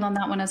may I build on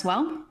that one as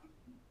well?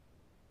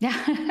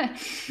 Yeah.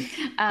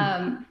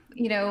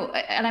 You know,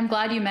 and I'm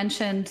glad you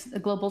mentioned the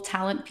global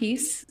talent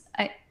piece.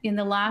 In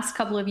the last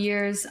couple of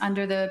years,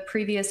 under the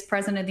previous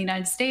president of the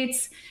United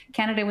States,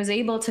 Canada was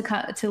able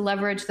to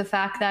leverage the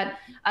fact that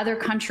other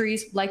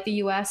countries like the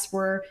US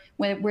were,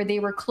 where they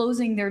were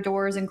closing their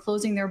doors and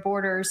closing their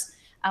borders,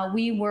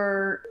 we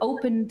were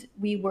opened,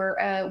 we were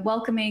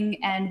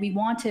welcoming, and we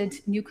wanted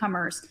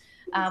newcomers.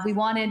 We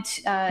wanted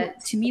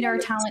to meet our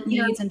talent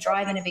needs and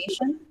drive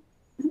innovation.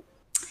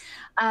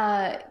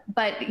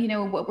 But you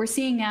know, what we're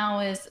seeing now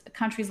is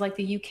countries like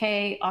the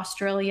UK,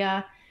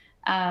 Australia,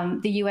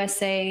 the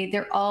USA,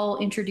 they're all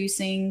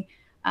introducing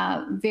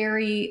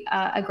very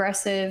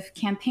aggressive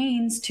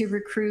campaigns to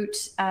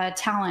recruit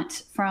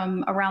talent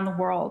from around the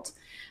world.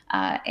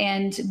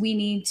 And we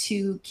need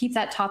to keep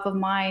that top of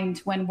mind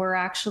when we're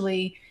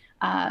actually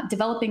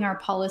developing our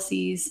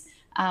policies,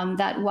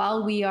 that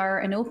while we are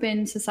an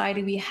open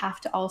society, we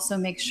have to also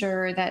make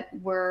sure that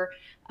we're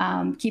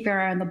keeping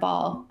our eye on the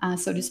ball,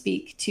 so to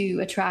speak, to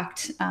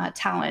attract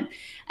talent.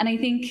 And I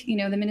think, you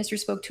know, the minister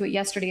spoke to it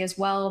yesterday as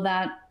well,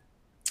 that,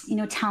 you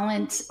know,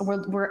 talent,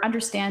 we're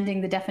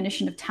understanding the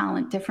definition of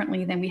talent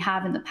differently than we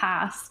have in the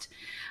past.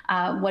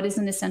 What is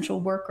an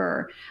essential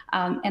worker?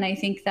 And I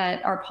think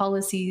that our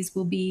policies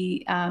will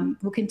be,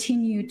 will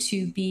continue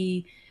to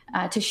be,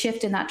 to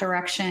shift in that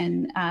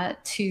direction,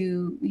 to,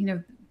 you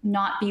know,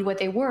 not be what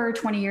they were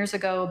 20 years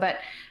ago.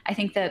 But I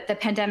think that the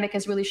pandemic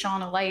has really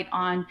shone a light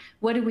on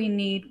what do we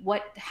need,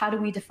 how do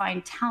we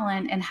define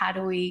talent, and how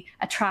do we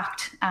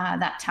attract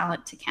that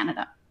talent to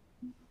Canada?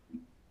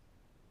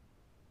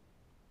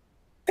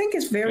 I think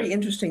it's very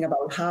interesting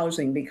about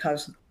housing,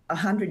 because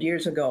 100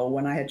 years ago,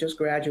 when I had just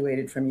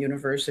graduated from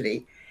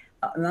university,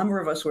 a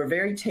number of us were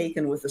very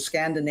taken with the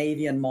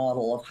Scandinavian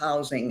model of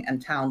housing and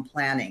town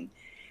planning,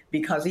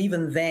 because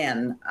even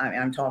then,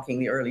 I'm talking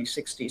the early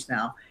 60s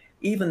now,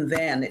 even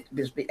then it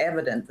was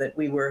evident that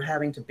we were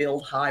having to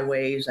build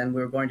highways and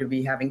we were going to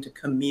be having to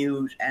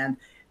commute and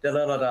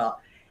da-da-da-da.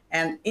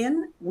 And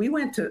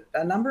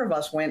a number of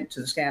us went to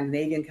the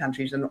Scandinavian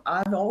countries, and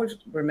I've always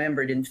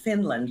remembered in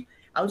Finland,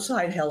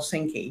 outside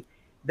Helsinki,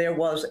 there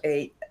was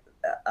a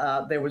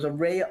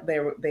rail.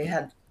 They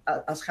had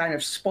a kind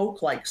of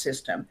spoke-like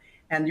system,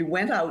 and you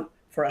went out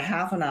for a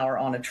half an hour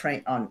on a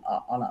train,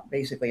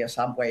 basically a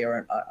subway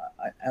or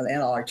an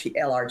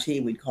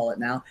LRT, we'd call it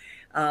now,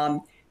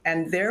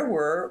 and there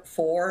were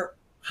 4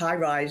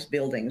 high-rise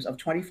buildings of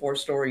 24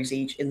 stories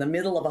each in the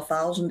middle of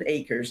 1,000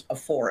 acres of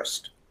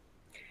forest,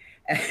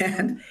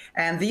 and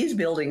these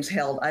buildings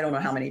held, I don't know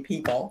how many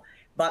people,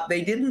 but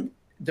they didn't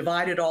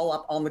divide it all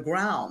up on the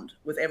ground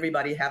with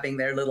everybody having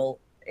their little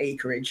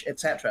acreage,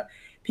 etc.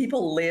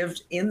 People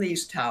lived in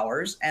these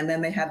towers, and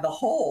then they had the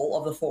whole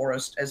of the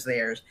forest as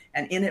theirs,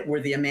 and in it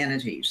were the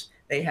amenities.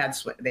 They had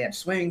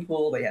swimming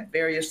pool, they had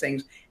various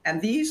things,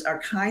 and these are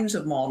kinds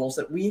of models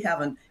that we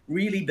haven't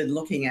really been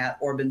looking at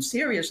or been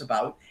serious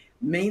about,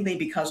 mainly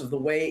because of the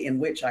way in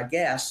which, I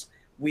guess,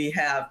 we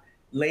have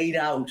laid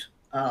out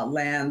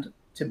land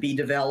to be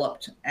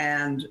developed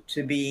and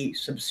to be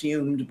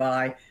subsumed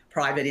by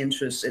private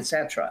interests,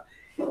 etc.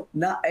 In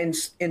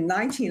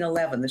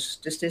 1911, this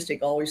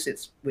statistic always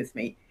sits with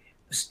me.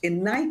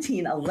 In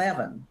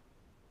 1911,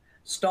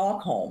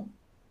 Stockholm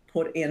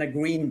put in a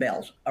green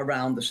belt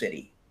around the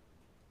city,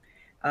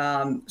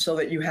 so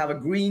that you have a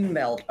green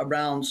belt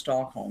around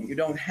Stockholm. You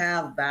don't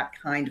have that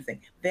kind of thing.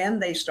 Then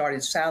they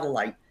started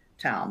satellite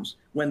towns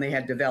when they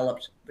had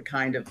developed the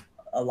kind of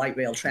light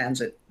rail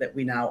transit that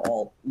we now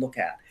all look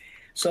at.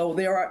 So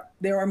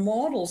there are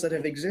models that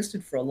have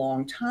existed for a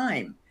long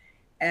time.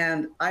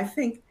 And I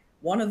think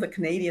one of the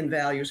Canadian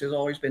values has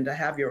always been to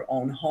have your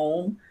own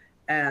home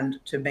and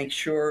to make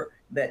sure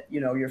that,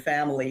 you know, your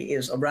family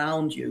is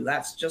around you.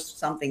 That's just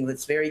something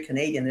that's very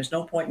Canadian. There's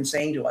no point in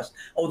saying to us,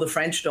 oh, the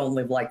French don't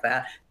live like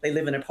that. They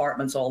live in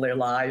apartments all their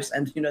lives,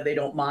 and, you know, they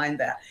don't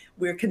mind that.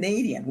 We're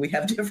Canadian. We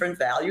have different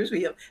values.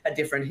 We have a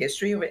different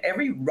history. We have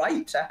every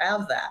right to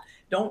have that.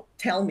 Don't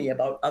tell me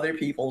about other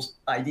people's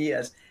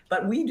ideas.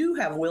 But we do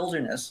have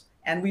wilderness,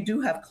 and we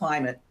do have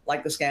climate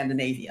like the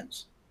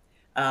Scandinavians.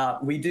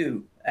 We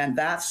do. And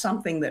that's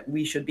something that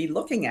we should be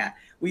looking at.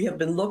 We have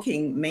been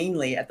looking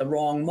mainly at the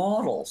wrong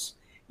models.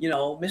 You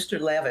know, Mr.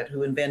 Levitt,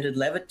 who invented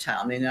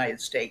Levittown in the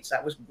United States,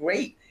 that was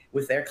great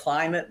with their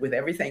climate, with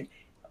everything.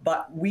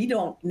 But we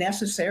don't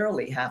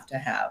necessarily have to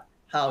have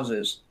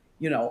houses,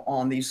 you know,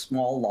 on these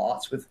small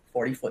lots with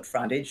 40-foot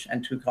frontage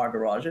and 2-car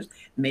garages.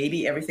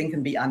 Maybe everything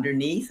can be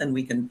underneath and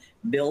we can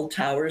build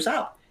towers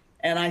up.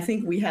 And I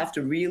think we have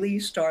to really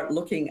start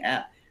looking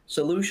at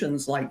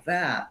solutions like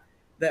that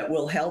that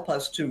will help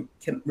us to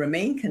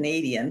remain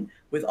Canadian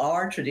with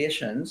our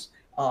traditions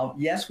of,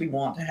 yes, we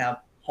want to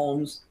have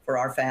homes for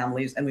our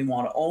families and we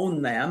want to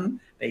own them,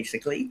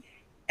 basically,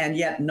 and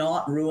yet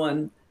not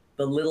ruin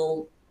the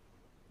little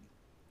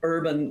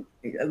urban,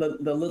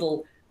 the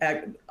little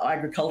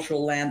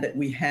agricultural land that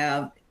we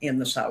have in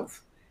the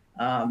South,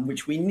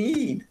 which we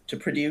need to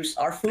produce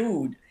our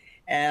food.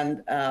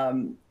 And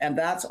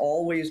that's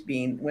always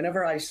been,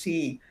 whenever I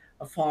see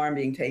a farm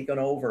being taken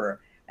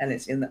over, and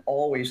it's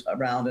always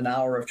around an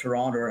hour of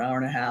Toronto, or an hour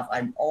and a half,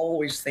 I'm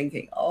always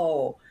thinking,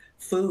 oh,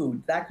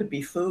 food, that could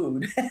be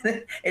food.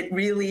 It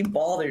really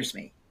bothers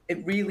me.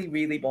 It really,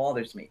 really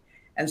bothers me.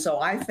 And so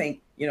I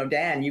think,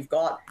 Dan, you've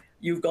got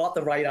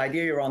the right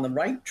idea. You're on the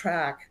right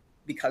track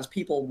because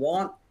people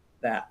want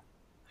that.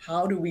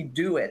 How do we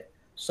do it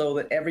so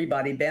that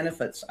everybody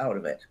benefits out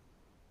of it?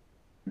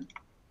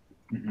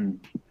 Mm-hmm.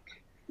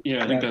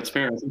 Yeah, I think that's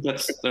fair. I think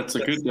that's a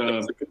good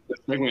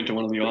segue into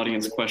one of the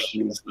audience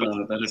questions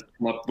that has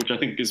come up, which I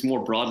think is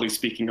more broadly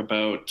speaking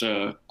about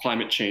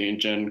climate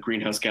change and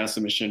greenhouse gas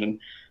emission. And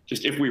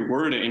just if we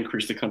were to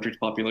increase the country's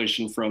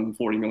population from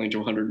 40 million to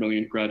 100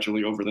 million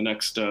gradually over the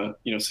next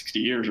 60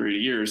 years or 80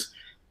 years,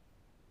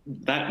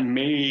 that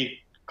may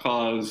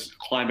cause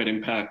climate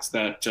impacts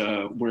that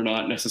we're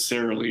not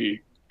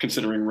necessarily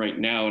considering right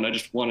now. And I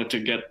just wanted to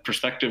get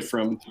perspective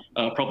from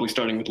probably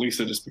starting with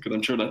Lisa, just because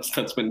I'm sure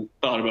that's been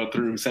thought about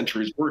through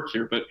centuries work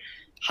here. But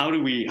how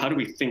do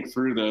we think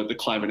through the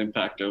climate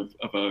impact of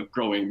a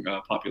growing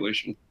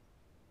population?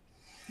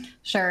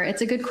 Sure,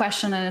 it's a good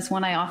question, and it's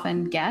one I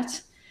often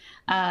get.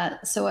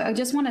 So I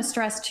just want to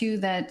stress too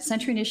that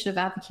Century Initiative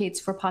advocates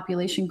for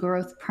population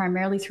growth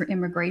primarily through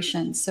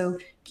immigration. So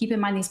keep in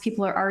mind these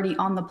people are already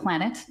on the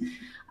planet,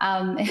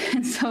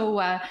 and so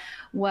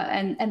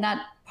and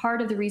that part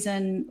of the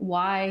reason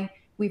why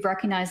we've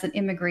recognized that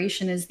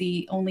immigration is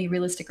the only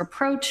realistic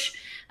approach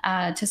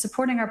to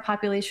supporting our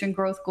population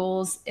growth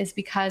goals is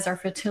because our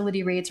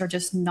fertility rates are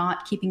just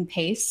not keeping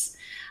pace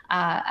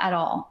at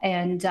all,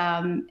 and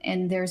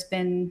there's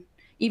been,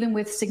 even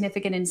with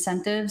significant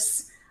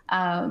incentives,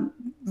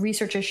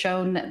 research has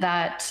shown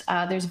that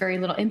there's very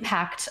little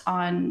impact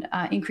on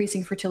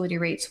increasing fertility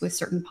rates with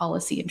certain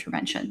policy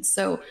interventions.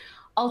 So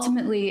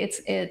ultimately,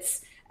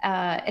 it's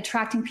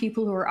attracting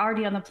people who are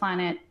already on the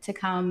planet to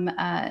come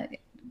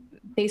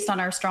based on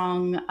our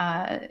strong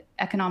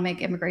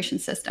economic immigration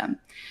system.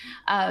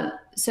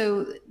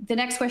 So the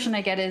next question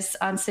I get is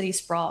on city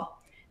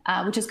sprawl,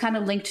 which is kind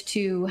of linked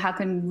to how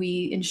can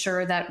we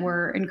ensure that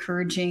we're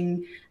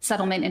encouraging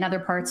settlement in other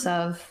parts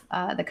of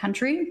the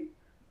country.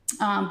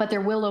 But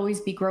there will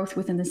always be growth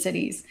within the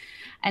cities.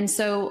 And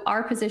so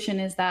our position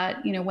is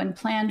that, when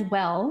planned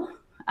well,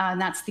 and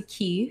that's the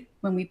key,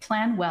 when we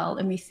plan well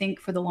and we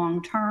think for the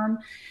long term,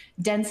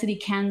 density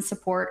can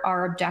support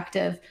our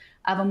objective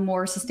of a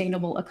more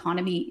sustainable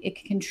economy. It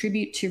can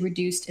contribute to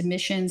reduced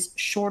emissions,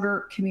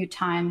 shorter commute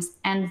times,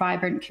 and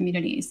vibrant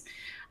communities.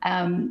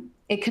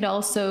 It could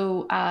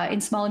also, in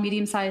small and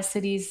medium-sized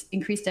cities,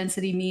 increased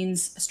density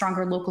means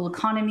stronger local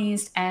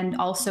economies and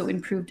also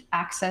improved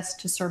access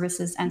to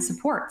services and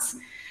supports.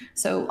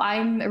 So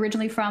I'm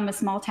originally from a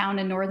small town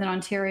in Northern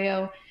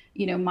Ontario.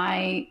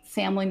 My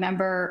family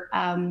member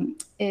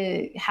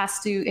has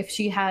to, if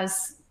she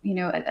has,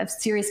 a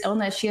serious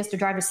illness, she has to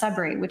drive to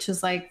Sudbury, which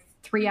is like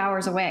 3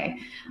 hours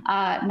away.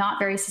 Not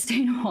very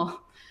sustainable.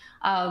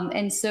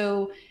 And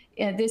so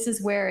this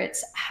is where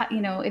it's,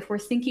 if we're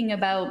thinking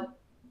about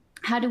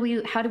how do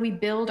we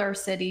build our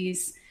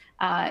cities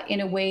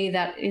in a way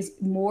that is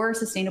more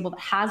sustainable, that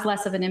has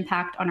less of an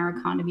impact on our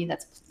economy,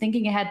 that's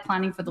thinking ahead,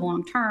 planning for the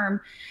long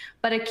term.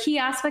 But a key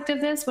aspect of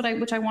this,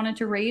 which I wanted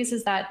to raise,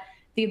 is that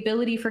the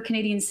ability for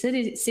Canadian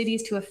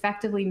cities to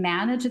effectively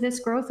manage this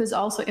growth is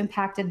also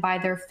impacted by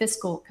their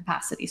fiscal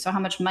capacity, so how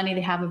much money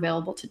they have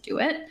available to do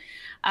it.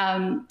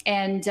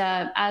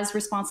 As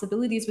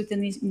responsibilities within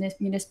these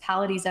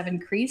municipalities have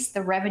increased,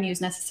 the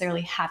revenues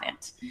necessarily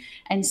haven't.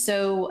 And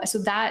so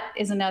that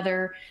is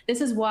another,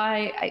 this is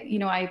why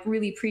I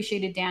really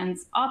appreciated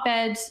Dan's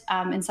op-ed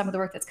and some of the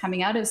work that's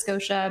coming out of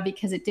Scotia,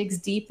 because it digs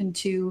deep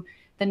into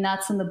the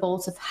nuts and the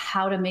bolts of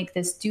how to make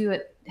this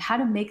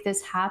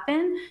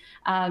happen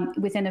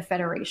within a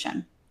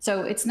federation.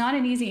 So it's not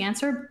an easy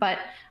answer, but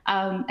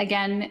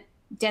again,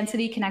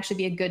 density can actually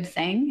be a good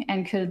thing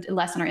and could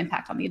lessen our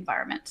impact on the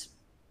environment.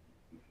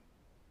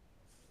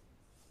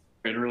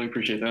 Great, I really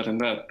appreciate that, and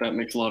that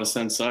makes a lot of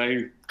sense.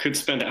 I could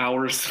spend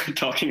hours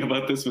talking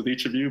about this with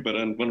each of you, but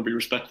I want to be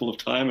respectful of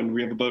time, and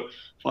we have about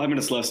 5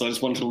 minutes left, so I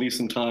just wanted to leave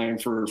some time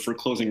for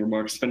closing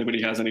remarks. If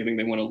anybody has anything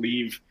they want to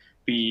leave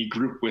the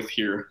group with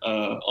here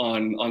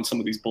on some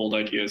of these bold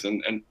ideas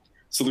and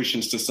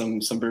solutions to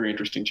some very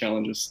interesting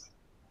challenges.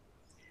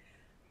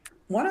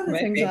 One of the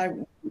things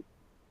go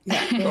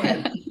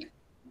ahead.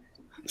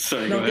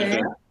 Sorry, go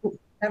ahead.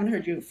 I haven't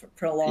heard you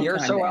for a long time. You're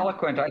so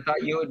eloquent. I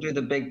thought you would do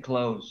the big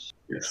close.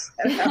 Yes.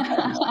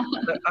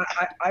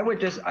 I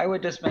would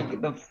just make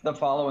the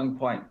following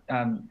point.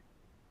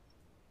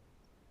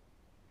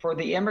 for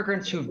the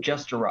immigrants who've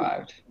just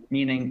arrived,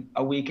 meaning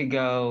a week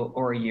ago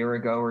or a year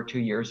ago or 2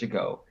 years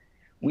ago,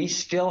 we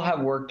still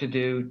have work to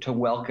do to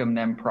welcome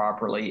them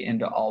properly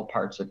into all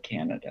parts of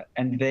Canada.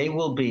 And they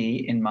will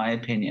be, in my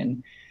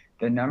opinion,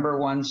 the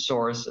 #1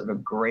 source of a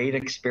great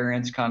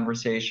experience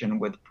conversation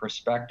with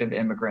prospective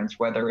immigrants,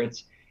 whether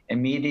it's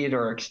immediate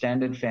or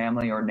extended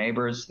family or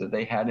neighbors that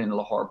they had in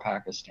Lahore,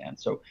 Pakistan.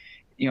 So,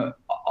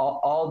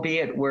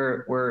 albeit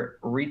we're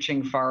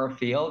reaching far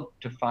afield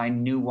to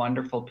find new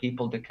wonderful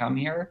people to come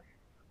here,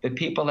 the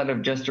people that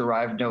have just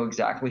arrived know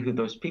exactly who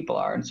those people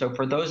are. And so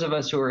for those of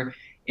us who are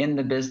in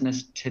the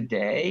business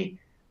today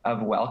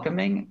of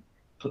welcoming,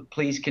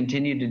 please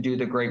continue to do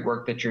the great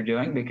work that you're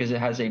doing, because it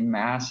has a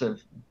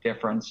massive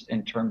difference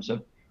in terms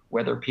of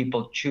whether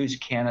people choose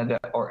Canada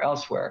or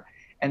elsewhere.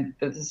 And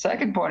the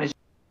second point is,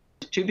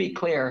 to be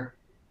clear,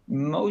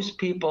 most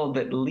people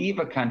that leave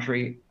a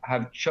country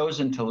have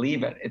chosen to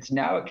leave it. It's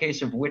now a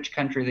case of which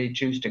country they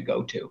choose to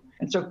go to.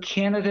 And so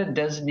Canada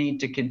does need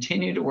to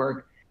continue to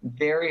work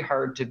very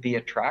hard to be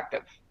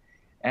attractive.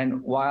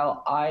 And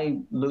while I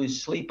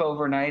lose sleep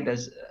overnight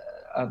as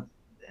a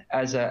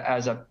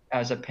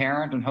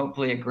parent and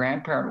hopefully a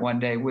grandparent one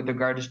day with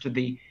regards to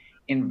the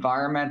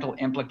environmental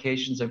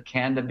implications of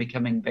Canada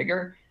becoming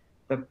bigger,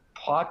 the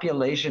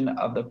population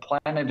of the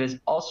planet is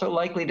also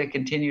likely to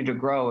continue to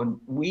grow. And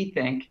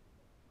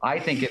I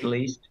think at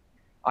least,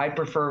 I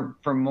prefer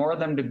for more of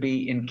them to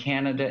be in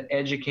Canada,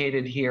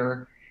 educated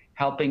here,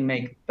 helping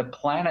make the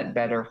planet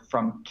better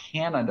from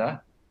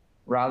Canada,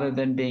 rather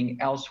than being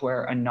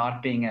elsewhere and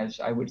not being, as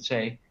I would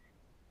say,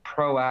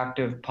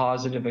 proactive,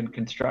 positive, and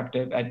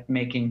constructive at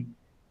making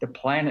the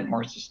planet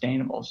more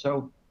sustainable.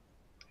 So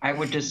I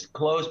would just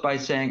close by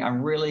saying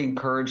I'm really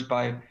encouraged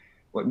by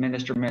what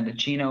Minister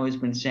Mendicino has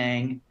been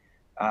saying.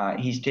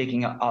 He's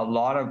taking a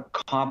lot of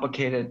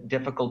complicated,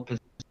 difficult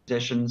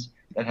positions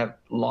that have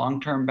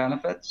long-term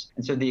benefits.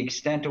 And so the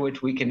extent to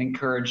which we can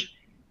encourage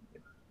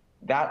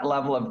that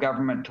level of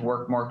government to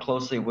work more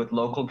closely with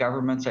local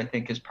governments, I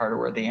think, is part of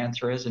where the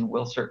answer is, and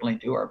we'll certainly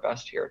do our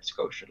best here at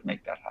Scotia to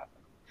make that happen.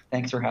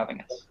 Thanks for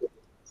having us.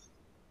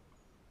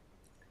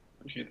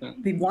 Appreciate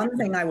that. The one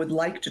thing I would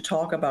like to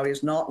talk about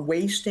is not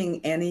wasting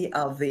any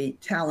of the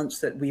talents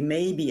that we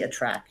may be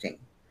attracting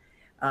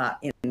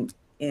in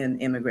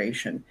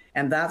immigration.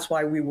 And that's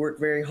why we work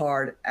very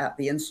hard at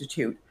the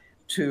Institute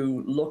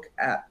to look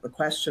at the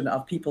question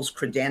of people's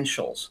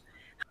credentials.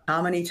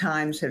 How many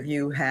times have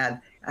you had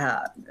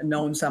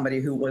known somebody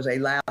who was a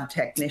lab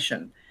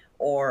technician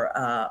or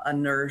a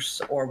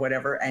nurse or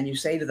whatever, and you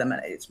say to them,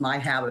 and it's my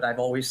habit, I've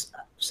always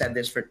said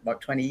this for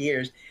about 20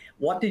 years,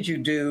 what did you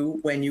do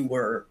when you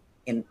were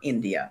in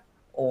India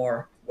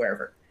or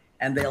wherever?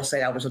 And they'll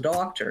say, I was a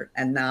doctor,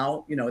 and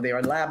now, they're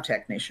a lab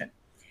technician.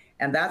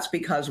 And that's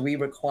because we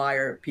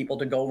require people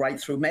to go right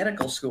through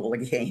medical school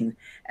again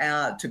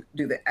to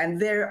do that. And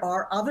there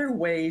are other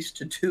ways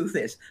to do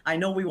this. I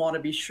know we want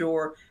to be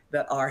sure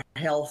that our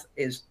health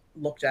is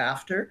looked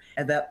after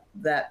and that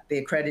the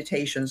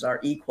accreditations are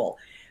equal.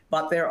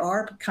 But there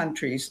are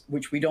countries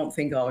which we don't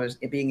think of as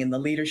being in the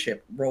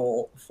leadership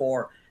role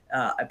for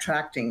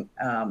attracting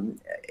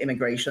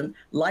immigration,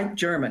 like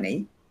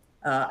Germany.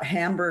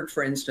 Hamburg,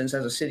 for instance,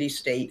 as a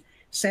city-state,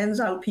 sends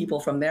out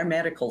people from their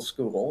medical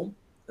schools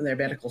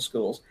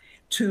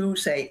to,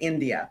 say,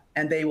 India,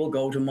 and they will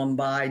go to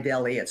Mumbai,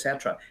 Delhi,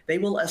 etc. They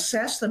will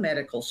assess the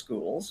medical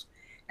schools,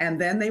 and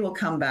then they will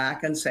come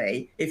back and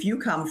say, if you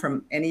come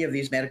from any of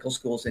these medical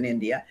schools in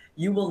India,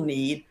 you will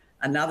need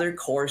another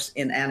course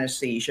in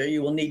anesthesia,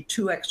 you will need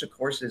 2 extra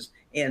courses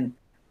in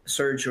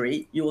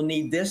surgery, you will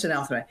need this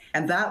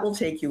and that will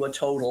take you a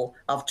total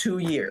of 2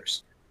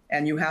 years.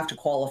 And you have to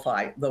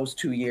qualify those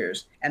 2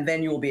 years, and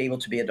then you will be able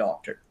to be a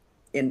doctor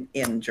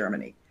in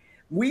Germany.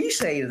 We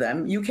say to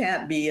them, you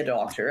can't be a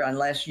doctor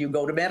unless you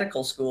go to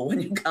medical school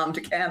when you come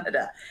to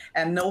Canada.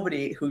 And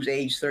nobody who's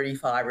age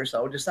 35 or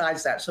so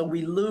decides that. So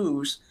we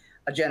lose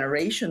a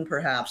generation,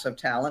 perhaps, of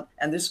talent.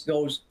 And this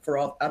goes for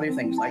other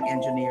things like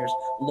engineers,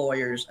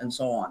 lawyers, and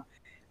so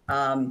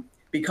on,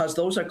 because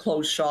those are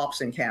closed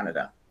shops in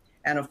Canada.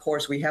 And of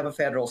course, we have a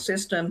federal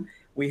system.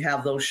 We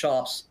have those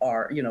shops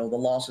are, the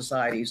law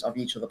societies of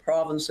each of the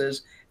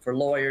provinces, for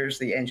lawyers,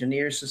 the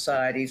engineers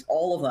societies,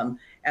 all of them,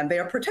 and they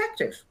are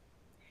protective.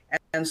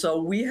 And so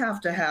we have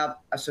to have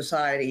a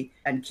society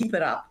and keep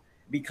it up,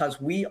 because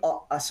we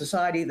are a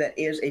society that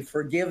is a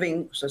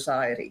forgiving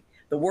society.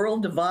 The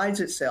world divides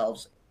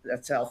itself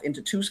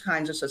into 2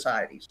 kinds of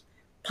societies: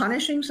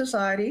 punishing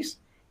societies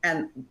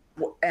and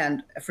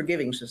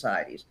forgiving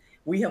societies.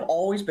 We have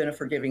always been a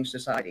forgiving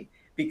society,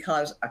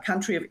 because a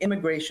country of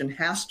immigration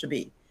has to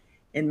be.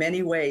 In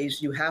many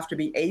ways, you have to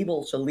be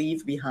able to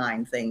leave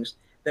behind things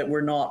that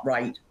were not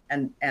right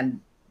and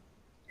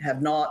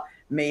have not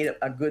made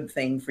a good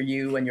thing for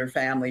you and your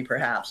family,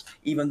 perhaps,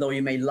 even though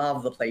you may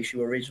love the place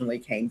you originally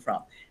came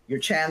from. Your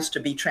chance to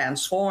be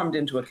transformed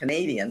into a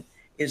Canadian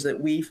is that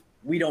we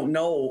don't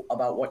know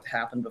about what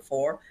happened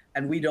before,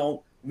 and we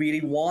don't really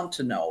want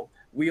to know.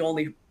 We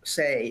only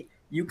say,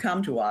 you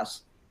come to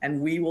us and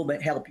we will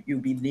help you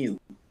be new.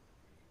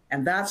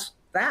 And that's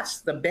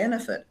the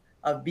benefit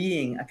of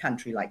being a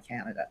country like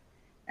Canada.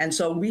 And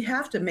so we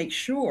have to make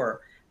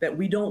sure that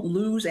we don't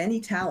lose any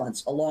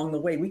talents along the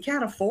way. We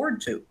can't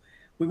afford to.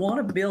 We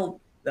want to build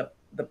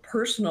the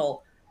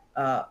personal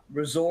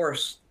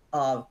resource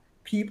of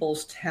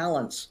people's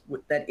talents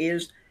that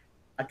is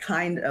a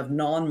kind of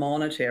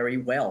non-monetary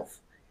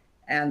wealth.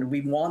 And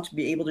we want to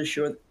be able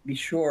to be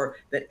sure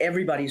that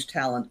everybody's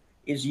talent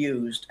is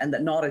used and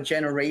that not a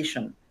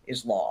generation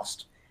is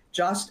lost.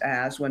 Just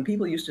as when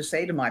people used to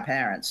say to my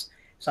parents,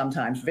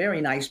 sometimes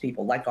very nice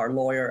people like our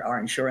lawyer, our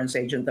insurance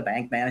agent, the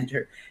bank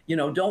manager, you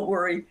know, don't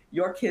worry,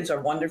 your kids are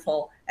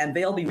wonderful and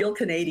they'll be real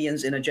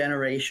Canadians in a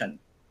generation.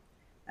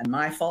 And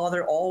my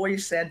father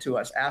always said to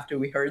us after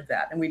we heard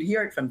that, and we'd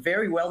hear it from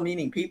very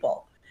well-meaning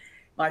people,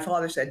 my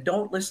father said,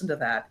 don't listen to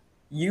that.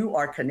 You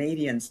are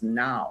Canadians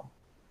now,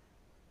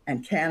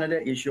 and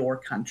Canada is your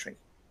country.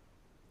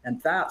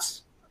 And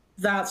that's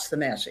the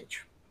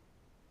message.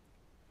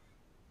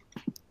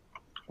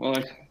 Well,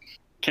 I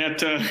can't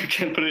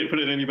put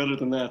it any better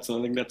than that. So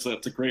I think that's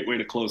a great way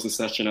to close the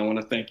session. I want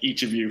to thank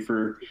each of you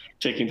for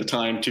taking the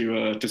time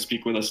to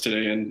speak with us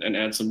today and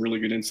add some really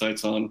good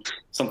insights on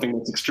something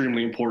that's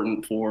extremely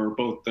important for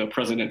both the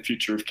present and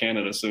future of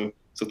Canada. So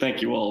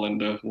thank you all,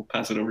 and we'll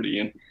pass it over to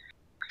Ian.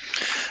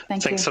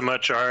 Thanks so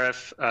much,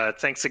 RF.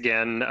 Thanks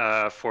again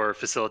for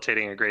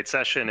facilitating a great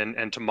session,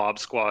 and to Mob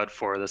Squad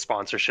for the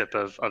sponsorship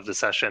of the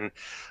session.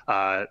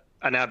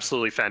 An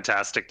absolutely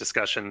fantastic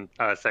discussion.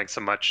 Thanks so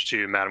much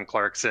to Madam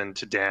Clarkson,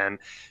 to Dan,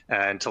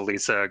 and to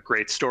Lisa.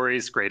 Great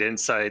stories, great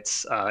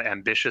insights,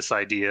 ambitious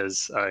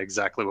ideas,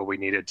 exactly what we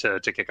needed to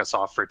kick us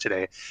off for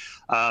today.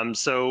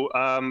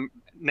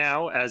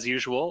 Now, as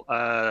usual,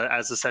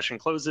 as the session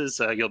closes,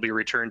 you'll be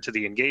returned to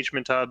the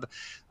Engagement Hub.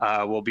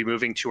 We'll be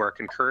moving to our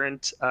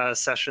concurrent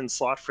session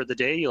slot for the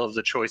day. You'll have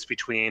the choice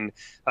between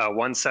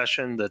one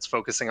session that's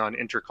focusing on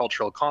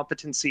intercultural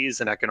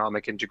competencies and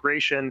economic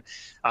integration,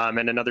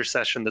 and another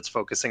session that's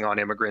focusing on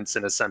immigrants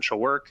and essential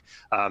work.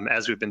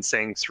 As we've been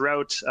saying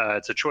throughout,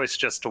 it's a choice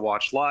just to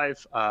watch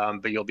live,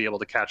 but you'll be able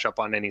to catch up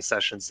on any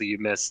sessions that you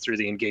missed through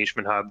the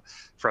Engagement Hub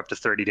for up to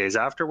 30 days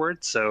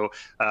afterwards. So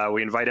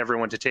we invite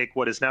everyone to take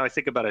what is now, I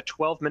think, about a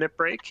 12-minute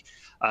break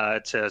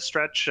to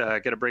stretch,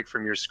 get a break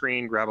from your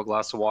screen, grab a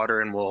glass of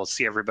water, and we'll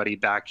see everybody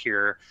back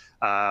here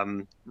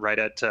right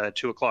at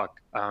 2 o'clock.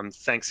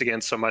 Thanks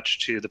again so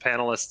much to the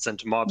panelists and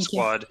to Mob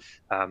Squad.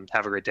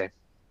 Have a great day.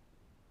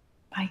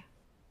 Bye.